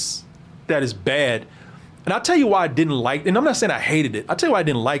that is bad. And I'll tell you why I didn't like it. And I'm not saying I hated it. I'll tell you why I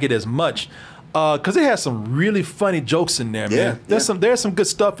didn't like it as much. Because it has some really funny jokes in there, man. There's some good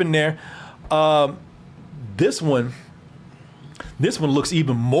stuff in there. This one looks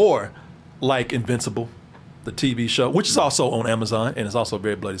even more like Invincible, the TV show, which is also on Amazon, and it's also a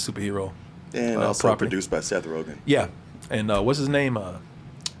very bloody superhero. And also produced by Seth Rogen. Yeah. And what's his name?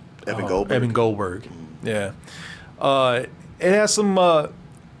 Evan Goldberg. Evan Goldberg. Yeah. It has some,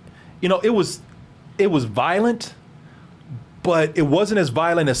 it was violent, but it wasn't as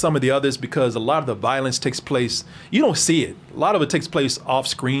violent as some of the others because a lot of the violence takes place, you don't see it. A lot of it takes place off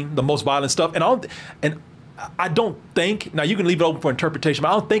screen, the most violent stuff. And I don't think, now you can leave it open for interpretation, but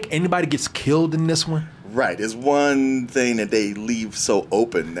I don't think anybody gets killed in this one. Right. It's one thing that they leave so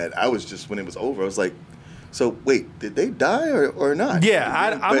open that I was just, when it was over, I was like, so wait, did they die or not?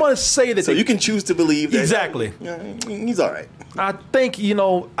 Yeah, I'm going to say that. So you can choose to believe that. Exactly. He's all right. I think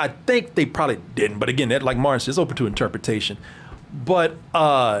they probably didn't. But again, that, like Martin said, it's open to interpretation. But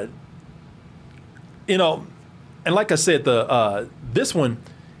you know, and like I said, this one,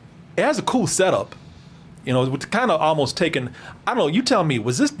 it has a cool setup. You know, it's kind of almost taken. I don't know. You tell me.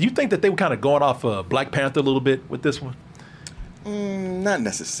 Was this? Do you think that they were kind of going off Black Panther a little bit with this one? Not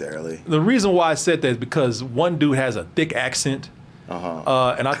necessarily. The reason why I said that is because one dude has a thick accent,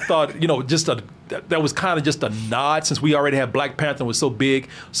 and I thought, you know, that was kind of just a nod since we already had Black Panther and was so big.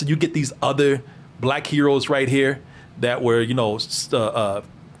 So you get these other black heroes right here that were, you know,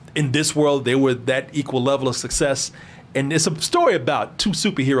 in this world they were that equal level of success, and it's a story about two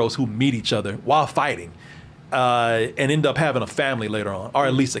superheroes who meet each other while fighting, and end up having a family later on, or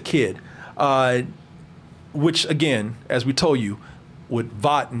at least a kid. Which, again, as we told you, with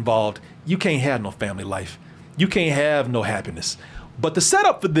Vought involved, you can't have no family life. You can't have no happiness. But the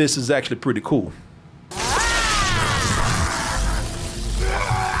setup for this is actually pretty cool.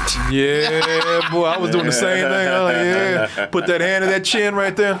 Yeah, boy, I was doing the same thing. I was like, yeah, put that hand in that chin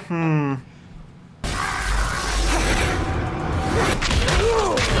right there.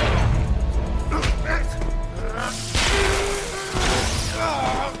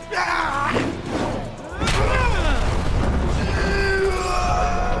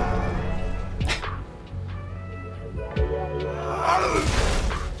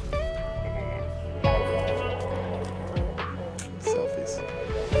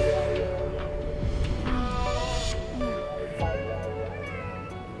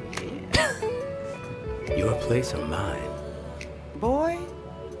 Your place or mine? Boy,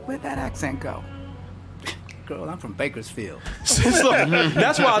 where'd that accent go? Girl, I'm from Bakersfield. So,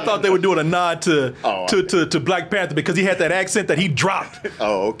 that's why I thought they were doing a nod to Black Panther, because he had that accent that he dropped.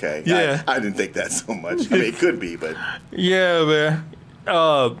 Oh, okay. Yeah. I didn't think that so much. I mean, it could be, but... Yeah, man.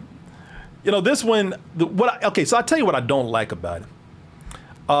 You know, this one... so I'll tell you what I don't like about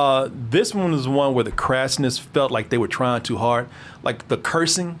it. This one is one where the crassness felt like they were trying too hard. Like, the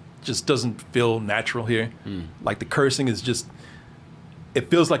cursing just doesn't feel natural here. Like, the cursing is just... It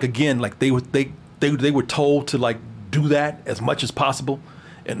feels like, again, like they were told to, like, do that as much as possible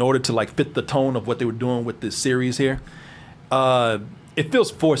in order to, like, fit the tone of what they were doing with this series here. It feels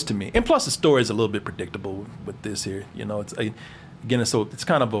forced to me. And plus the story is a little bit predictable with this here. You know, it's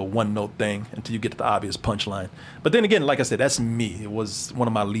kind of a one-note thing until you get to the obvious punchline. But then again, like I said, that's me. It was one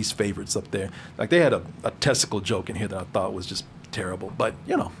of my least favorites up there. Like, they had a testicle joke in here that I thought was just terrible. But,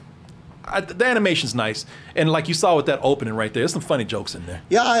 you know, the animation's nice. And like you saw with that opening right there, there's some funny jokes in there.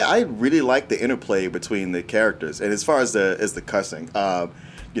 Yeah, I really like the interplay between the characters. And as far as the cussing,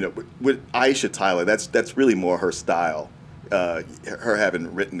 you know, with Aisha Tyler, that's really more her style. Her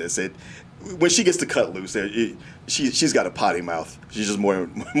having written this, when she gets to cut loose, she's got a potty mouth. She's just more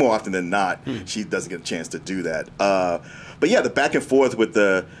often than not, she doesn't get a chance to do that. But yeah, the back and forth with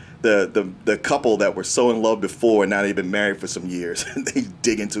the couple that were so in love before and now they've been married for some years, and they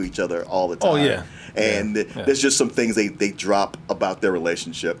dig into each other all the time. Oh yeah, and there's just some things they drop about their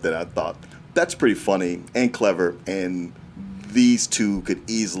relationship that I thought that's pretty funny and clever, and these two could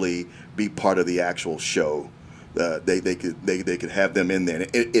easily be part of the actual show. They could have them in there,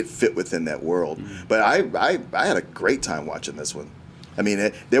 and it fit within that world. But I had a great time watching this one. I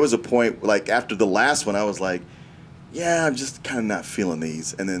mean, there was a point, like, after the last one, I was like, yeah, I'm just kind of not feeling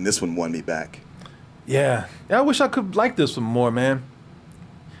these, and then this one won me back. Yeah, I wish I could like this one more, man.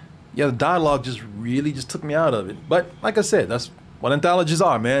 Yeah, the dialogue just really took me out of it. But like I said, that's what anthologies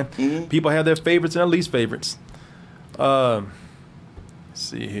are, man. People have their favorites and their least favorites. Let's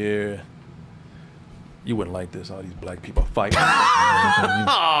see here. You wouldn't like this. All these black people fighting.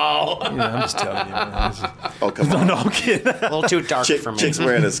 Oh. Yeah, I'm just telling you, man. Oh, come on. No, I'm kidding. A little too dark for me. Chick's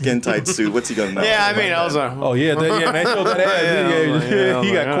wearing a skin-tight suit. What's he going to know? Yeah, I mean, I was a... Oh, yeah, man, show that ass.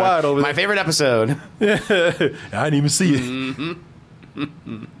 He got quiet over there. My favorite episode. I didn't even see it.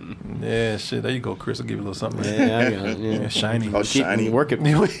 Yeah, shit. There you go, Chris. I'll give you a little something. Yeah, I got it. Yeah. Shiny. Oh, shiny. Work it,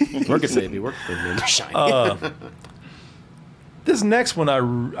 baby. Work it. Shiny. This next one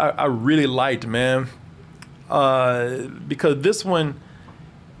I really liked, man. Because this one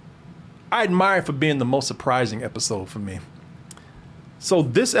I admire for being the most surprising episode for me. So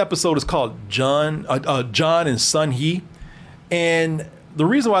this episode is called John and Sun Hee, and the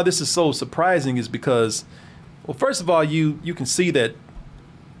reason why this is so surprising is because, well, first of all, you can see that,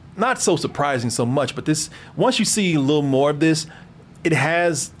 not so surprising so much, but this, once you see a little more of this, it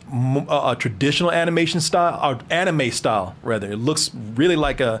has a traditional animation style, or anime style rather. It looks really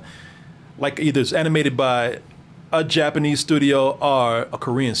like either it's animated by a Japanese studio or a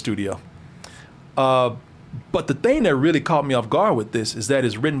Korean studio. But the thing that really caught me off guard with this is that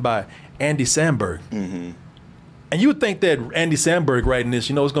it's written by Andy Samberg. Mm-hmm. And you would think that Andy Samberg writing this,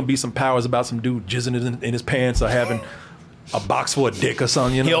 you know, it's going to be some powers about some dude jizzing in his pants or having a box for a dick or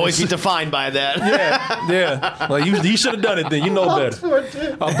something. You know, He always be defined by that. yeah. Like he should have done it then. You know better.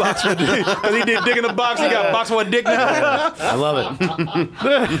 A box for a dick. Because he did dick in a box. He got a box for a dick now. I love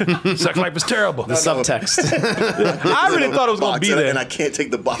it. Sex life is terrible. The subtext. I really thought it was going to be there. And I can't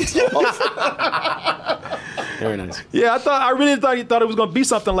take the box off. Very nice. Yeah, I really thought he thought it was going to be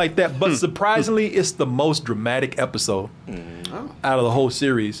something like that. But surprisingly, it's the most dramatic episode out of the whole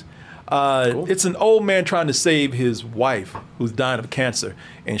series. Cool. It's an old man trying to save his wife who's dying of cancer.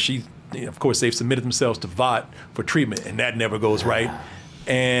 And she, of course, they've submitted themselves to Vought for treatment. And that never goes right.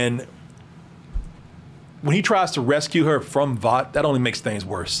 And when he tries to rescue her from Vought, that only makes things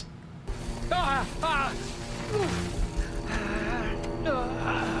worse.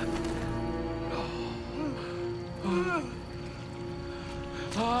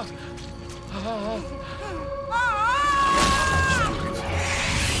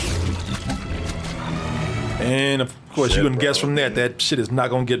 And of course, you can guess from that shit is not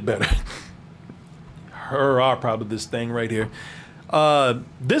gonna get better. Hurrah, probably this thing right here.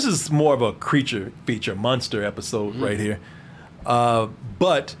 This is more of a creature feature, monster episode right here.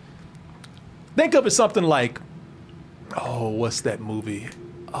 But think of it something like, what's that movie?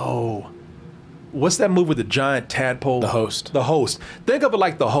 What's that movie with the giant tadpole? The Host. The Host. Think of it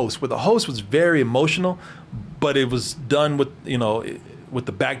like The Host, where The Host was very emotional, but it was done with with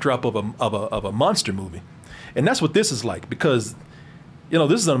the backdrop of a monster movie, and that's what this is like, because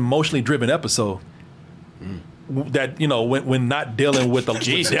this is an emotionally driven episode. That when not dealing with the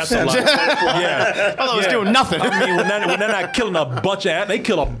death a lot. Yeah, I was doing nothing. I mean, when they're not killing they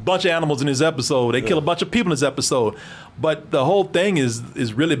kill a bunch of animals in this episode. They kill a bunch of people in this episode. But the whole thing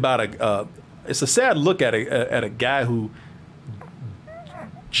is really about it's a sad look at a guy who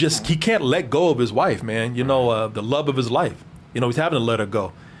he can't let go of his wife, man. The love of his life. He's having to let her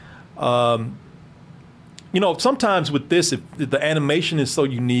go. Sometimes with this, if the animation is so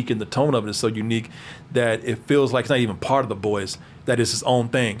unique and the tone of it is so unique that it feels like it's not even part of The Boys, that it's its own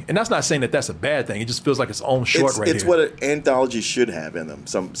thing. And that's not saying that that's a bad thing. It just feels like its own short right here. It's what an anthology should have in them.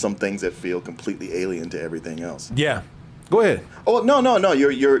 Some things that feel completely alien to everything else. Yeah. Go ahead. Oh, no.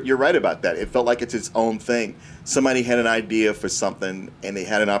 You're right about that. It felt like it's its own thing. Somebody had an idea for something, and they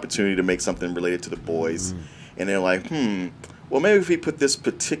had an opportunity to make something related to The Boys. And they're like, well, maybe if we put this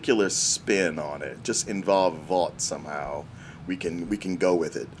particular spin on it, just involve Vought somehow, we can go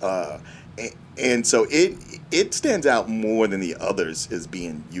with it. And so it stands out more than the others as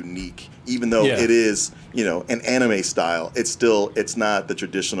being unique, even though it is an anime style. It's not the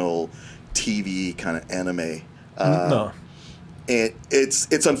traditional TV kind of anime. No. And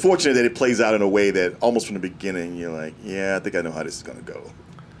it's unfortunate that it plays out in a way that almost from the beginning you're like, yeah, I think I know how this is going to go.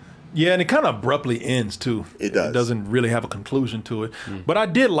 Yeah, and it kind of abruptly ends, too. It does. It doesn't really have a conclusion to it. But I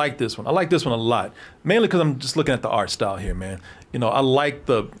did like this one. I like this one a lot, mainly because I'm just looking at the art style here, man. I like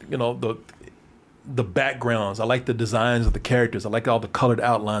the backgrounds. I like the designs of the characters. I like all the colored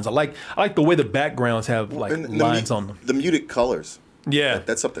outlines. I like the way the backgrounds have lines on them. The muted colors. Yeah.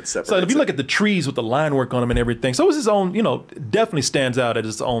 That's something separate. So if you look at the trees with the line work on them and everything, so it's his own, definitely stands out as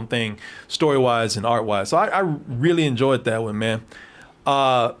its own thing, story-wise and art-wise. So I really enjoyed that one, man.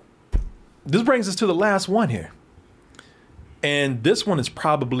 This brings us to the last one here. And this one's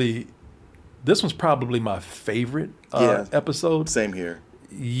probably my favorite episode. Same here.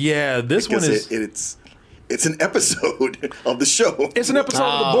 Yeah, this one is it's an episode of the show. It's an episode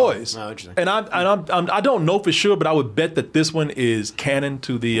of The Boys. Oh, interesting. And I don't know for sure, but I would bet that this one is canon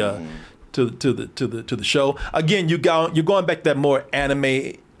to the to the show. Again, you're going back to that more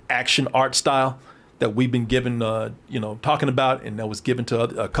anime action art style that we've been given, talking about, and that was given to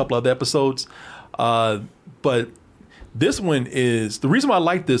a couple other episodes. But this one is the reason why I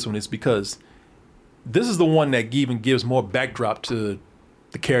like this one is because this is the one that even gives more backdrop to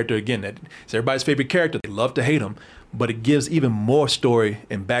the character. Again, that it's everybody's favorite character. They love to hate him, but it gives even more story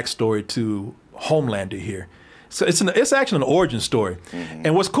and backstory to Homelander here. So it's actually an origin story.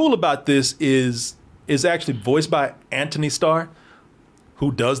 And what's cool about this is actually voiced by Anthony Starr,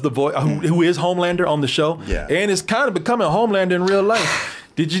 who does the voice, who is Homelander on the show, and is kind of becoming Homelander in real life.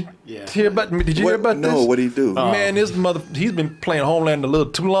 Did you hear about? Did you hear about this? No, what did he do? Man, he's been playing Homelander a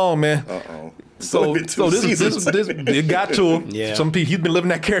little too long, man. So this it got to him. Yeah. Some people, he's been living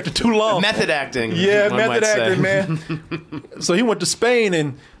that character too long. Method acting. Yeah, method acting, man. So he went to Spain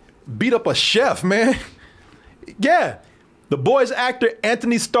and beat up a chef, man. Yeah. The Boys actor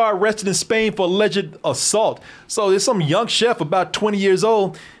Anthony Starr arrested in Spain for alleged assault. So there's some young chef about 20 years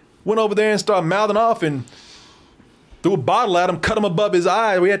old went over there and started mouthing off and threw a bottle at him, cut him above his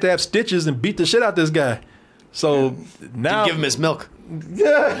eye. We had to have stitches and beat the shit out of this guy. So now didn't give him his milk.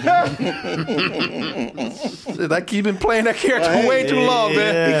 Like he's been playing that character way too long,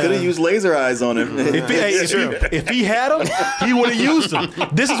 man. He could have used laser eyes on him. If he had them, he would have used them.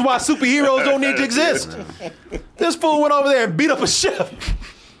 This is why superheroes don't need to exist. This fool went over there and beat up a chef.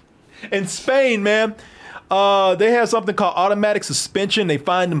 In Spain, man, they have something called automatic suspension. They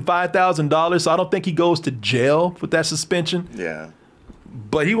fined him $5,000, so I don't think he goes to jail with that suspension. Yeah.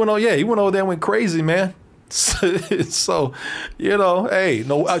 But he went over there and went crazy, man. So, you know, hey,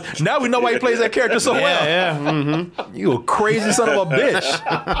 no. Now we know why he plays that character so well. Yeah. Mm-hmm. You a crazy son of a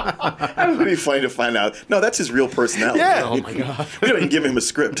bitch. That would be funny to find out. No, that's his real personality. Yeah. Oh my God. We don't even give him a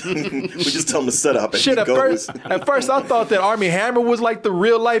script. We just tell him to set up. And Shit, he at goes. first I thought that Armie Hammer was like the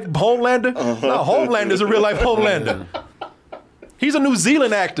real life Homelander. No, Homelander's a real life Homelander. He's a New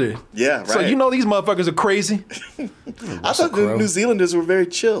Zealand actor. Yeah, right. So you know these motherfuckers are crazy. I thought the New Zealanders were very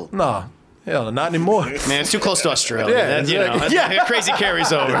chill. Nah. Hell, not anymore. Man, it's too close to Australia. Yeah, That, you know, that crazy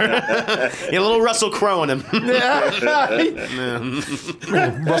carries over. A little Russell Crowe in him.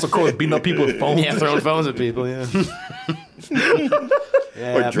 Russell Crowe beating up people with phones. Yeah, throwing phones at people, yeah.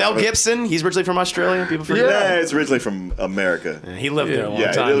 Mel Gibson, he's originally from Australia. People forget. Yeah, it's originally from America. Yeah, he lived there a long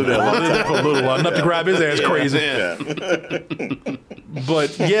time. Yeah, he lived there a long time. For a little while. Enough to grab his ass crazy. Yeah.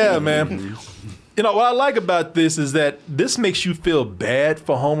 But yeah, man. You know, what I like about this is that this makes you feel bad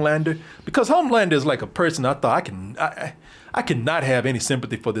for Homelander, because Homelander is like a person I thought I cannot have any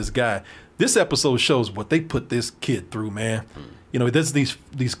sympathy for this guy. This episode shows what they put this kid through, man. You know, there's these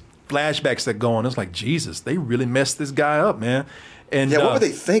flashbacks that go on. It's like, Jesus, they really messed this guy up, man. And what were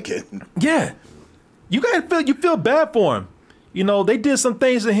they thinking? Yeah. You feel bad for him. You know, they did some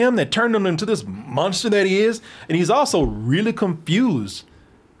things to him that turned him into this monster that he is. And he's also really confused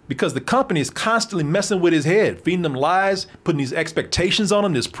because the company is constantly messing with his head, feeding him lies, putting these expectations on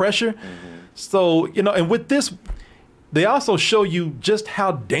him, this pressure. Mm-hmm. So, you know, and with this, they also show you just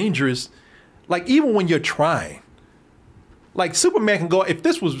how dangerous, like even when you're trying. Like Superman can go, if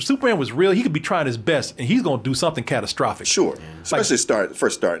Superman was real, he could be trying his best and he's going to do something catastrophic. Sure. Especially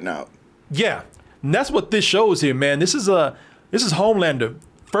first starting out. Yeah. And that's what this shows here, man. This is Homelander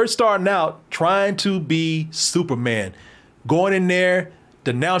first starting out trying to be Superman, going in there,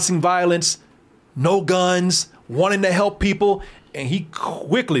 denouncing violence, no guns, wanting to help people, and he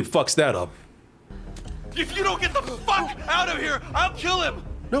quickly fucks that up. If you don't get the fuck out of here, I'll kill him!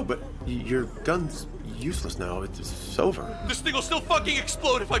 No, but your gun's useless now. It's over. This thing will still fucking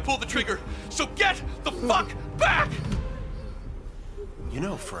explode if I pull the trigger. So get the fuck back! You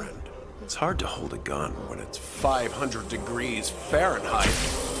know, friend, it's hard to hold a gun when it's 500 degrees Fahrenheit.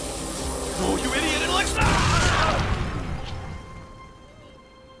 Oh, you idiot! It looks... Ah!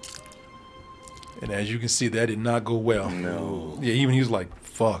 And as you can see, that did not go well. No. Yeah, even he was like,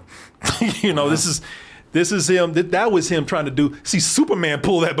 fuck. You know, this is him. That was him trying to do. See, Superman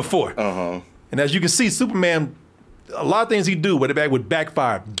pulled that before. Uh-huh. And as you can see, Superman, a lot of things he do would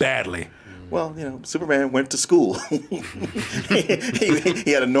backfire badly. Well, you know, Superman went to school. he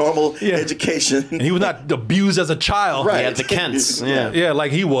had a normal education, and he was not abused as a child. Right. He had the Kents. Yeah,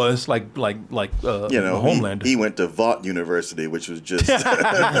 like he was, like you know, Homelander. He went to Vought University, which was just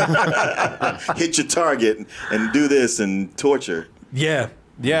hit your target and do this and torture. Yeah.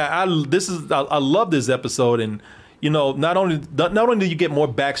 I love this episode, and you know, not only do you get more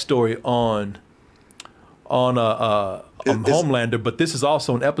backstory on Homelander, but this is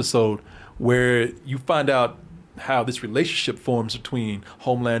also an episode where you find out how this relationship forms between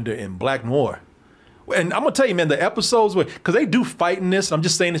Homelander and Black Noir. And I'm gonna tell you, man, the episodes because they do fight in this. I'm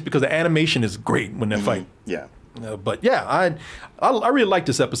just saying this because the animation is great when they're fighting. Yeah. But yeah, I really like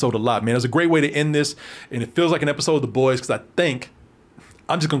this episode a lot, man. It's a great way to end this, and it feels like an episode of The Boys because I think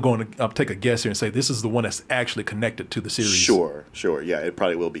I'm just gonna take a guess here and say this is the one that's actually connected to the series. Sure. Yeah, it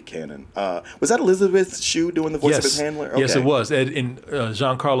probably will be canon. Was that Elizabeth Shue doing the voice of his handler? Okay. Yes, it was. And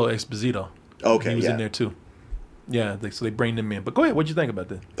Giancarlo Esposito. Okay, he was in there too. Yeah, so they bring them in. But go ahead. What'd you think about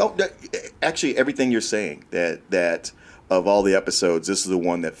that? Oh, actually, everything you're saying that of all the episodes, this is the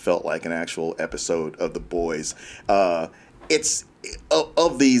one that felt like an actual episode of The Boys. It's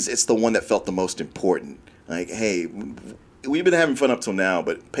of these, it's the one that felt the most important. Like, hey, we've been having fun up till now,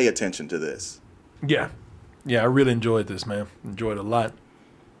 but pay attention to this. Yeah, I really enjoyed this, man. Enjoyed it a lot.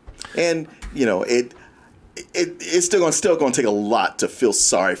 And you know, it's still going to take a lot to feel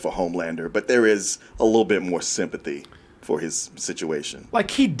sorry for Homelander, but there is a little bit more sympathy for his situation.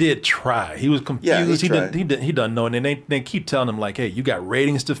 Like he did try. He was confused. Yeah, he doesn't know, and then they keep telling him like, "Hey, you got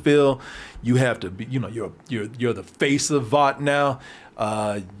ratings to fill. You have to be. You're the face of Vought now.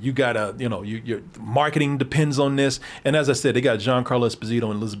 You gotta. Your marketing depends on this." And as I said, they got Giancarlo Esposito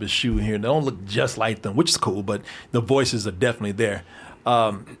and Elizabeth Shue here. They don't look just like them, which is cool, but the voices are definitely there.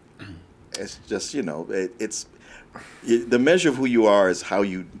 It's just it's the measure of who you are is how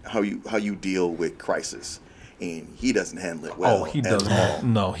you deal with crisis. And he doesn't handle it well. Oh, he doesn't.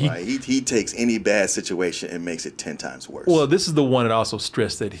 No, he takes any bad situation and makes it 10 times worse. Well, this is the one that also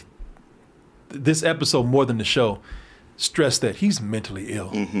stressed that this episode, more than the show, stressed that he's mentally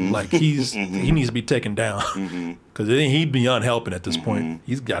ill. Mm-hmm. Like he needs to be taken down because he'd beyond helping at this point.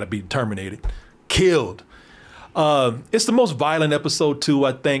 He's got to be terminated, killed. It's the most violent episode too,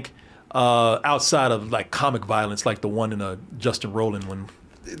 I think, outside of like comic violence, like the one in Justin Roiland when.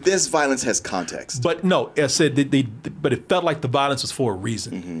 This violence has context. But no, I said but it felt like the violence was for a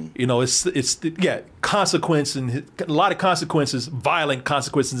reason. Mm-hmm. It's consequence and a lot of consequences, violent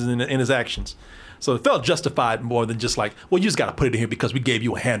consequences in his actions. So it felt justified more than just like, well, you just got to put it in here because we gave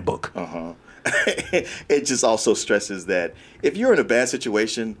you a handbook. It just also stresses that if you're in a bad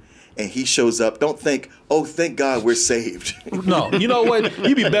situation and he shows up, don't think, oh, thank God we're saved. No, you know what?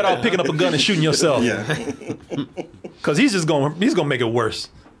 You'd be better off picking up a gun and shooting yourself. Yeah. Because he's gonna make it worse,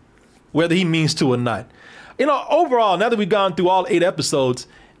 whether he means to or not. Overall, now that we've gone through all 8 episodes,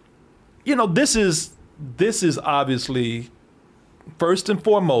 this is obviously first and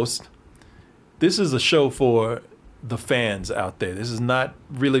foremost, this is a show for the fans out there. This is not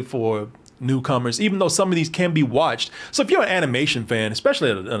really for newcomers, even though some of these can be watched. So if you're an animation fan,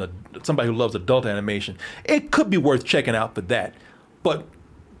 especially somebody who loves adult animation, it could be worth checking out for that. But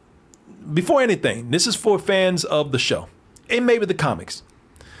before anything, this is for fans of the show and maybe the comics.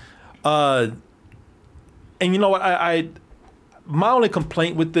 And you know what? My only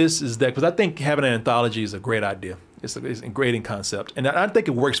complaint with this is that because I think having an anthology is a great idea. It's a great in concept, and I think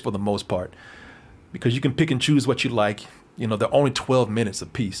it works for the most part because you can pick and choose what you like. They're only 12 minutes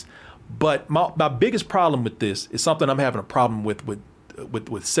apiece. But my biggest problem with this is something I'm having a problem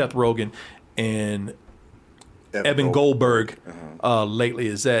with Seth Rogen and Evan Goldberg lately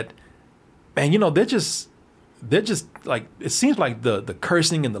is that, man, they're just like, it seems like the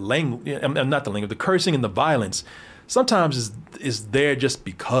cursing and the language, not the language, the cursing and the violence sometimes is there just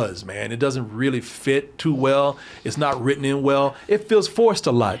because, man. It doesn't really fit too well. It's not written in well. It feels forced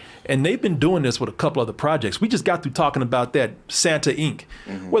a lot. And they've been doing this with a couple other projects. We just got through talking about that Santa Inc.,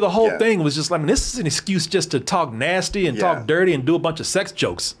 where the whole thing was just like, this is an excuse just to talk nasty and talk dirty and do a bunch of sex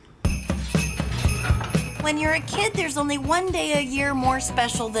jokes. When you're a kid, there's only one day a year more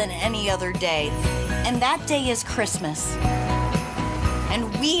special than any other day. And that day is Christmas.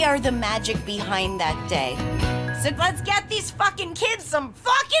 And we are the magic behind that day. So let's get these fucking kids some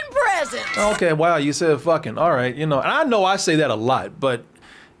fucking presents. Okay, wow, you said fucking. All right, and I know I say that a lot, but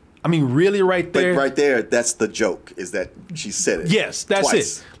I mean, really right there? But right there, that's the joke, is that she said it. Yes, that's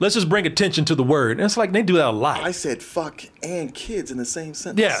twice. It. Let's just bring attention to the word. And it's like they do that a lot. I said fuck and kids in the same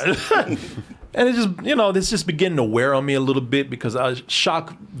sentence. Yeah. And it just, it's just beginning to wear on me a little bit because I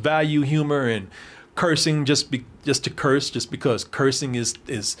shock value humor and cursing just to curse, just because cursing is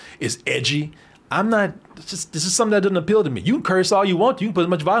edgy. This is something that doesn't appeal to me. You can curse all you want to. You can put as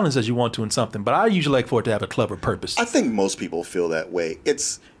much violence as you want to in something, but I usually like for it to have a clever purpose. I think most people feel that way.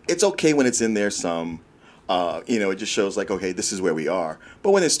 It's okay when it's in there some. It just shows like, okay, this is where we are.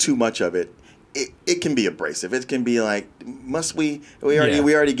 But when there's too much of it, it can be abrasive. It can be like, must we? We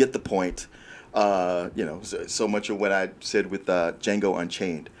already get the point. So much of what I said with Django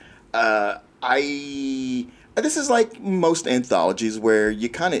Unchained. This is like most anthologies where you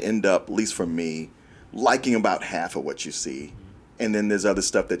kind of end up, at least for me, liking about half of what you see. And then there's other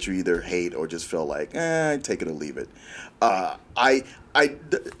stuff that you either hate or just feel like, take it or leave it. My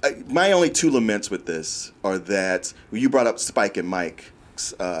only 2 laments with this are that you brought up Spike and Mike,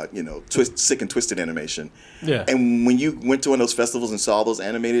 Sick and Twisted animation. Yeah. And when you went to one of those festivals and saw those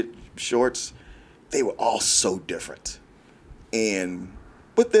animated shorts, they were all so different. And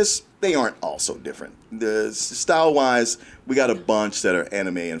with this, they aren't all so different. Style-wise, we got a bunch that are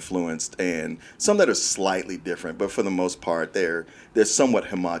anime influenced and some that are slightly different, but for the most part, they're somewhat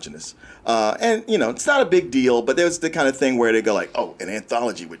homogenous. And it's not a big deal, but there's the kind of thing where they go like, oh, an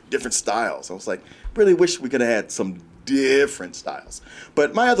anthology with different styles. I was like, really wish we could have had some different styles.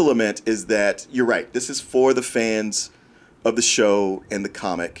 But my other lament is that you're right. This is for the fans of the show and the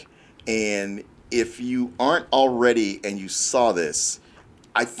comic. And if you aren't already and you saw this,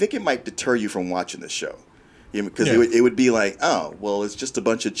 I think it might deter you from watching the show Because it would be like, oh, well, it's just a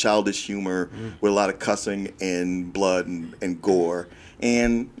bunch of childish humor with a lot of cussing and blood and gore,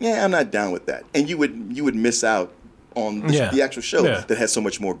 and I'm not down with that. And you would miss out on the actual show that has so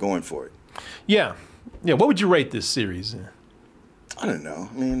much more going for it. Yeah. What would you rate this series? I don't know.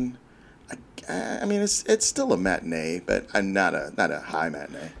 I mean, it's still a matinee, but not a high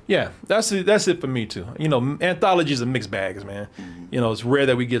matinee. Yeah, that's it for me too. Anthologies are mixed bags, man. It's rare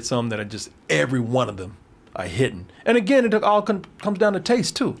that we get some that are just every one of them are hitting. And again, it all comes down to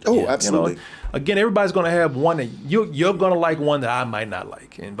taste too. Oh, absolutely. Again, everybody's going to have one that you're going to like one that I might not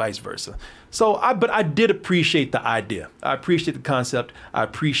like, and vice versa. So, but I did appreciate the idea. I appreciate the concept. I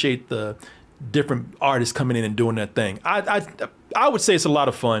appreciate the different artists coming in and doing their thing. I would say it's a lot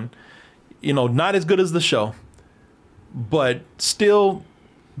of fun. Not as good as the show, but still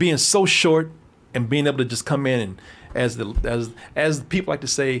being so short and being able to just come in and as people like to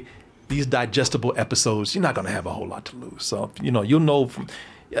say, these digestible episodes, you're not going to have a whole lot to lose. So, you'll know from,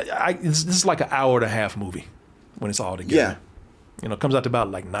 this is like an hour and a half movie when it's all together. Yeah. It comes out to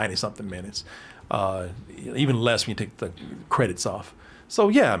about like 90 something minutes, even less when you take the credits off. So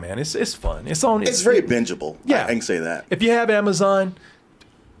yeah, man, it's fun. It's very bingeable. Yeah. I can say that. If you have Amazon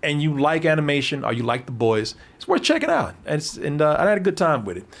and you like animation or you like The Boys, it's worth checking out. And I had a good time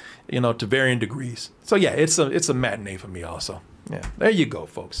with it, to varying degrees. So yeah, it's a matinee for me also. Yeah, there you go,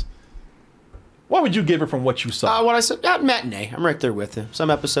 folks. What would you give it from what you saw? What I said, matinee. I'm right there with you. Some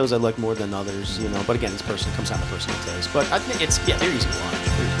episodes I like more than others, But again, this person comes down to personal taste. But I think they're easy to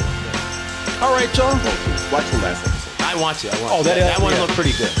watch. All right, y'all. Watch the last episode. I want to. That one looked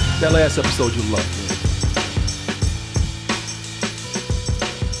pretty good. That last episode you loved.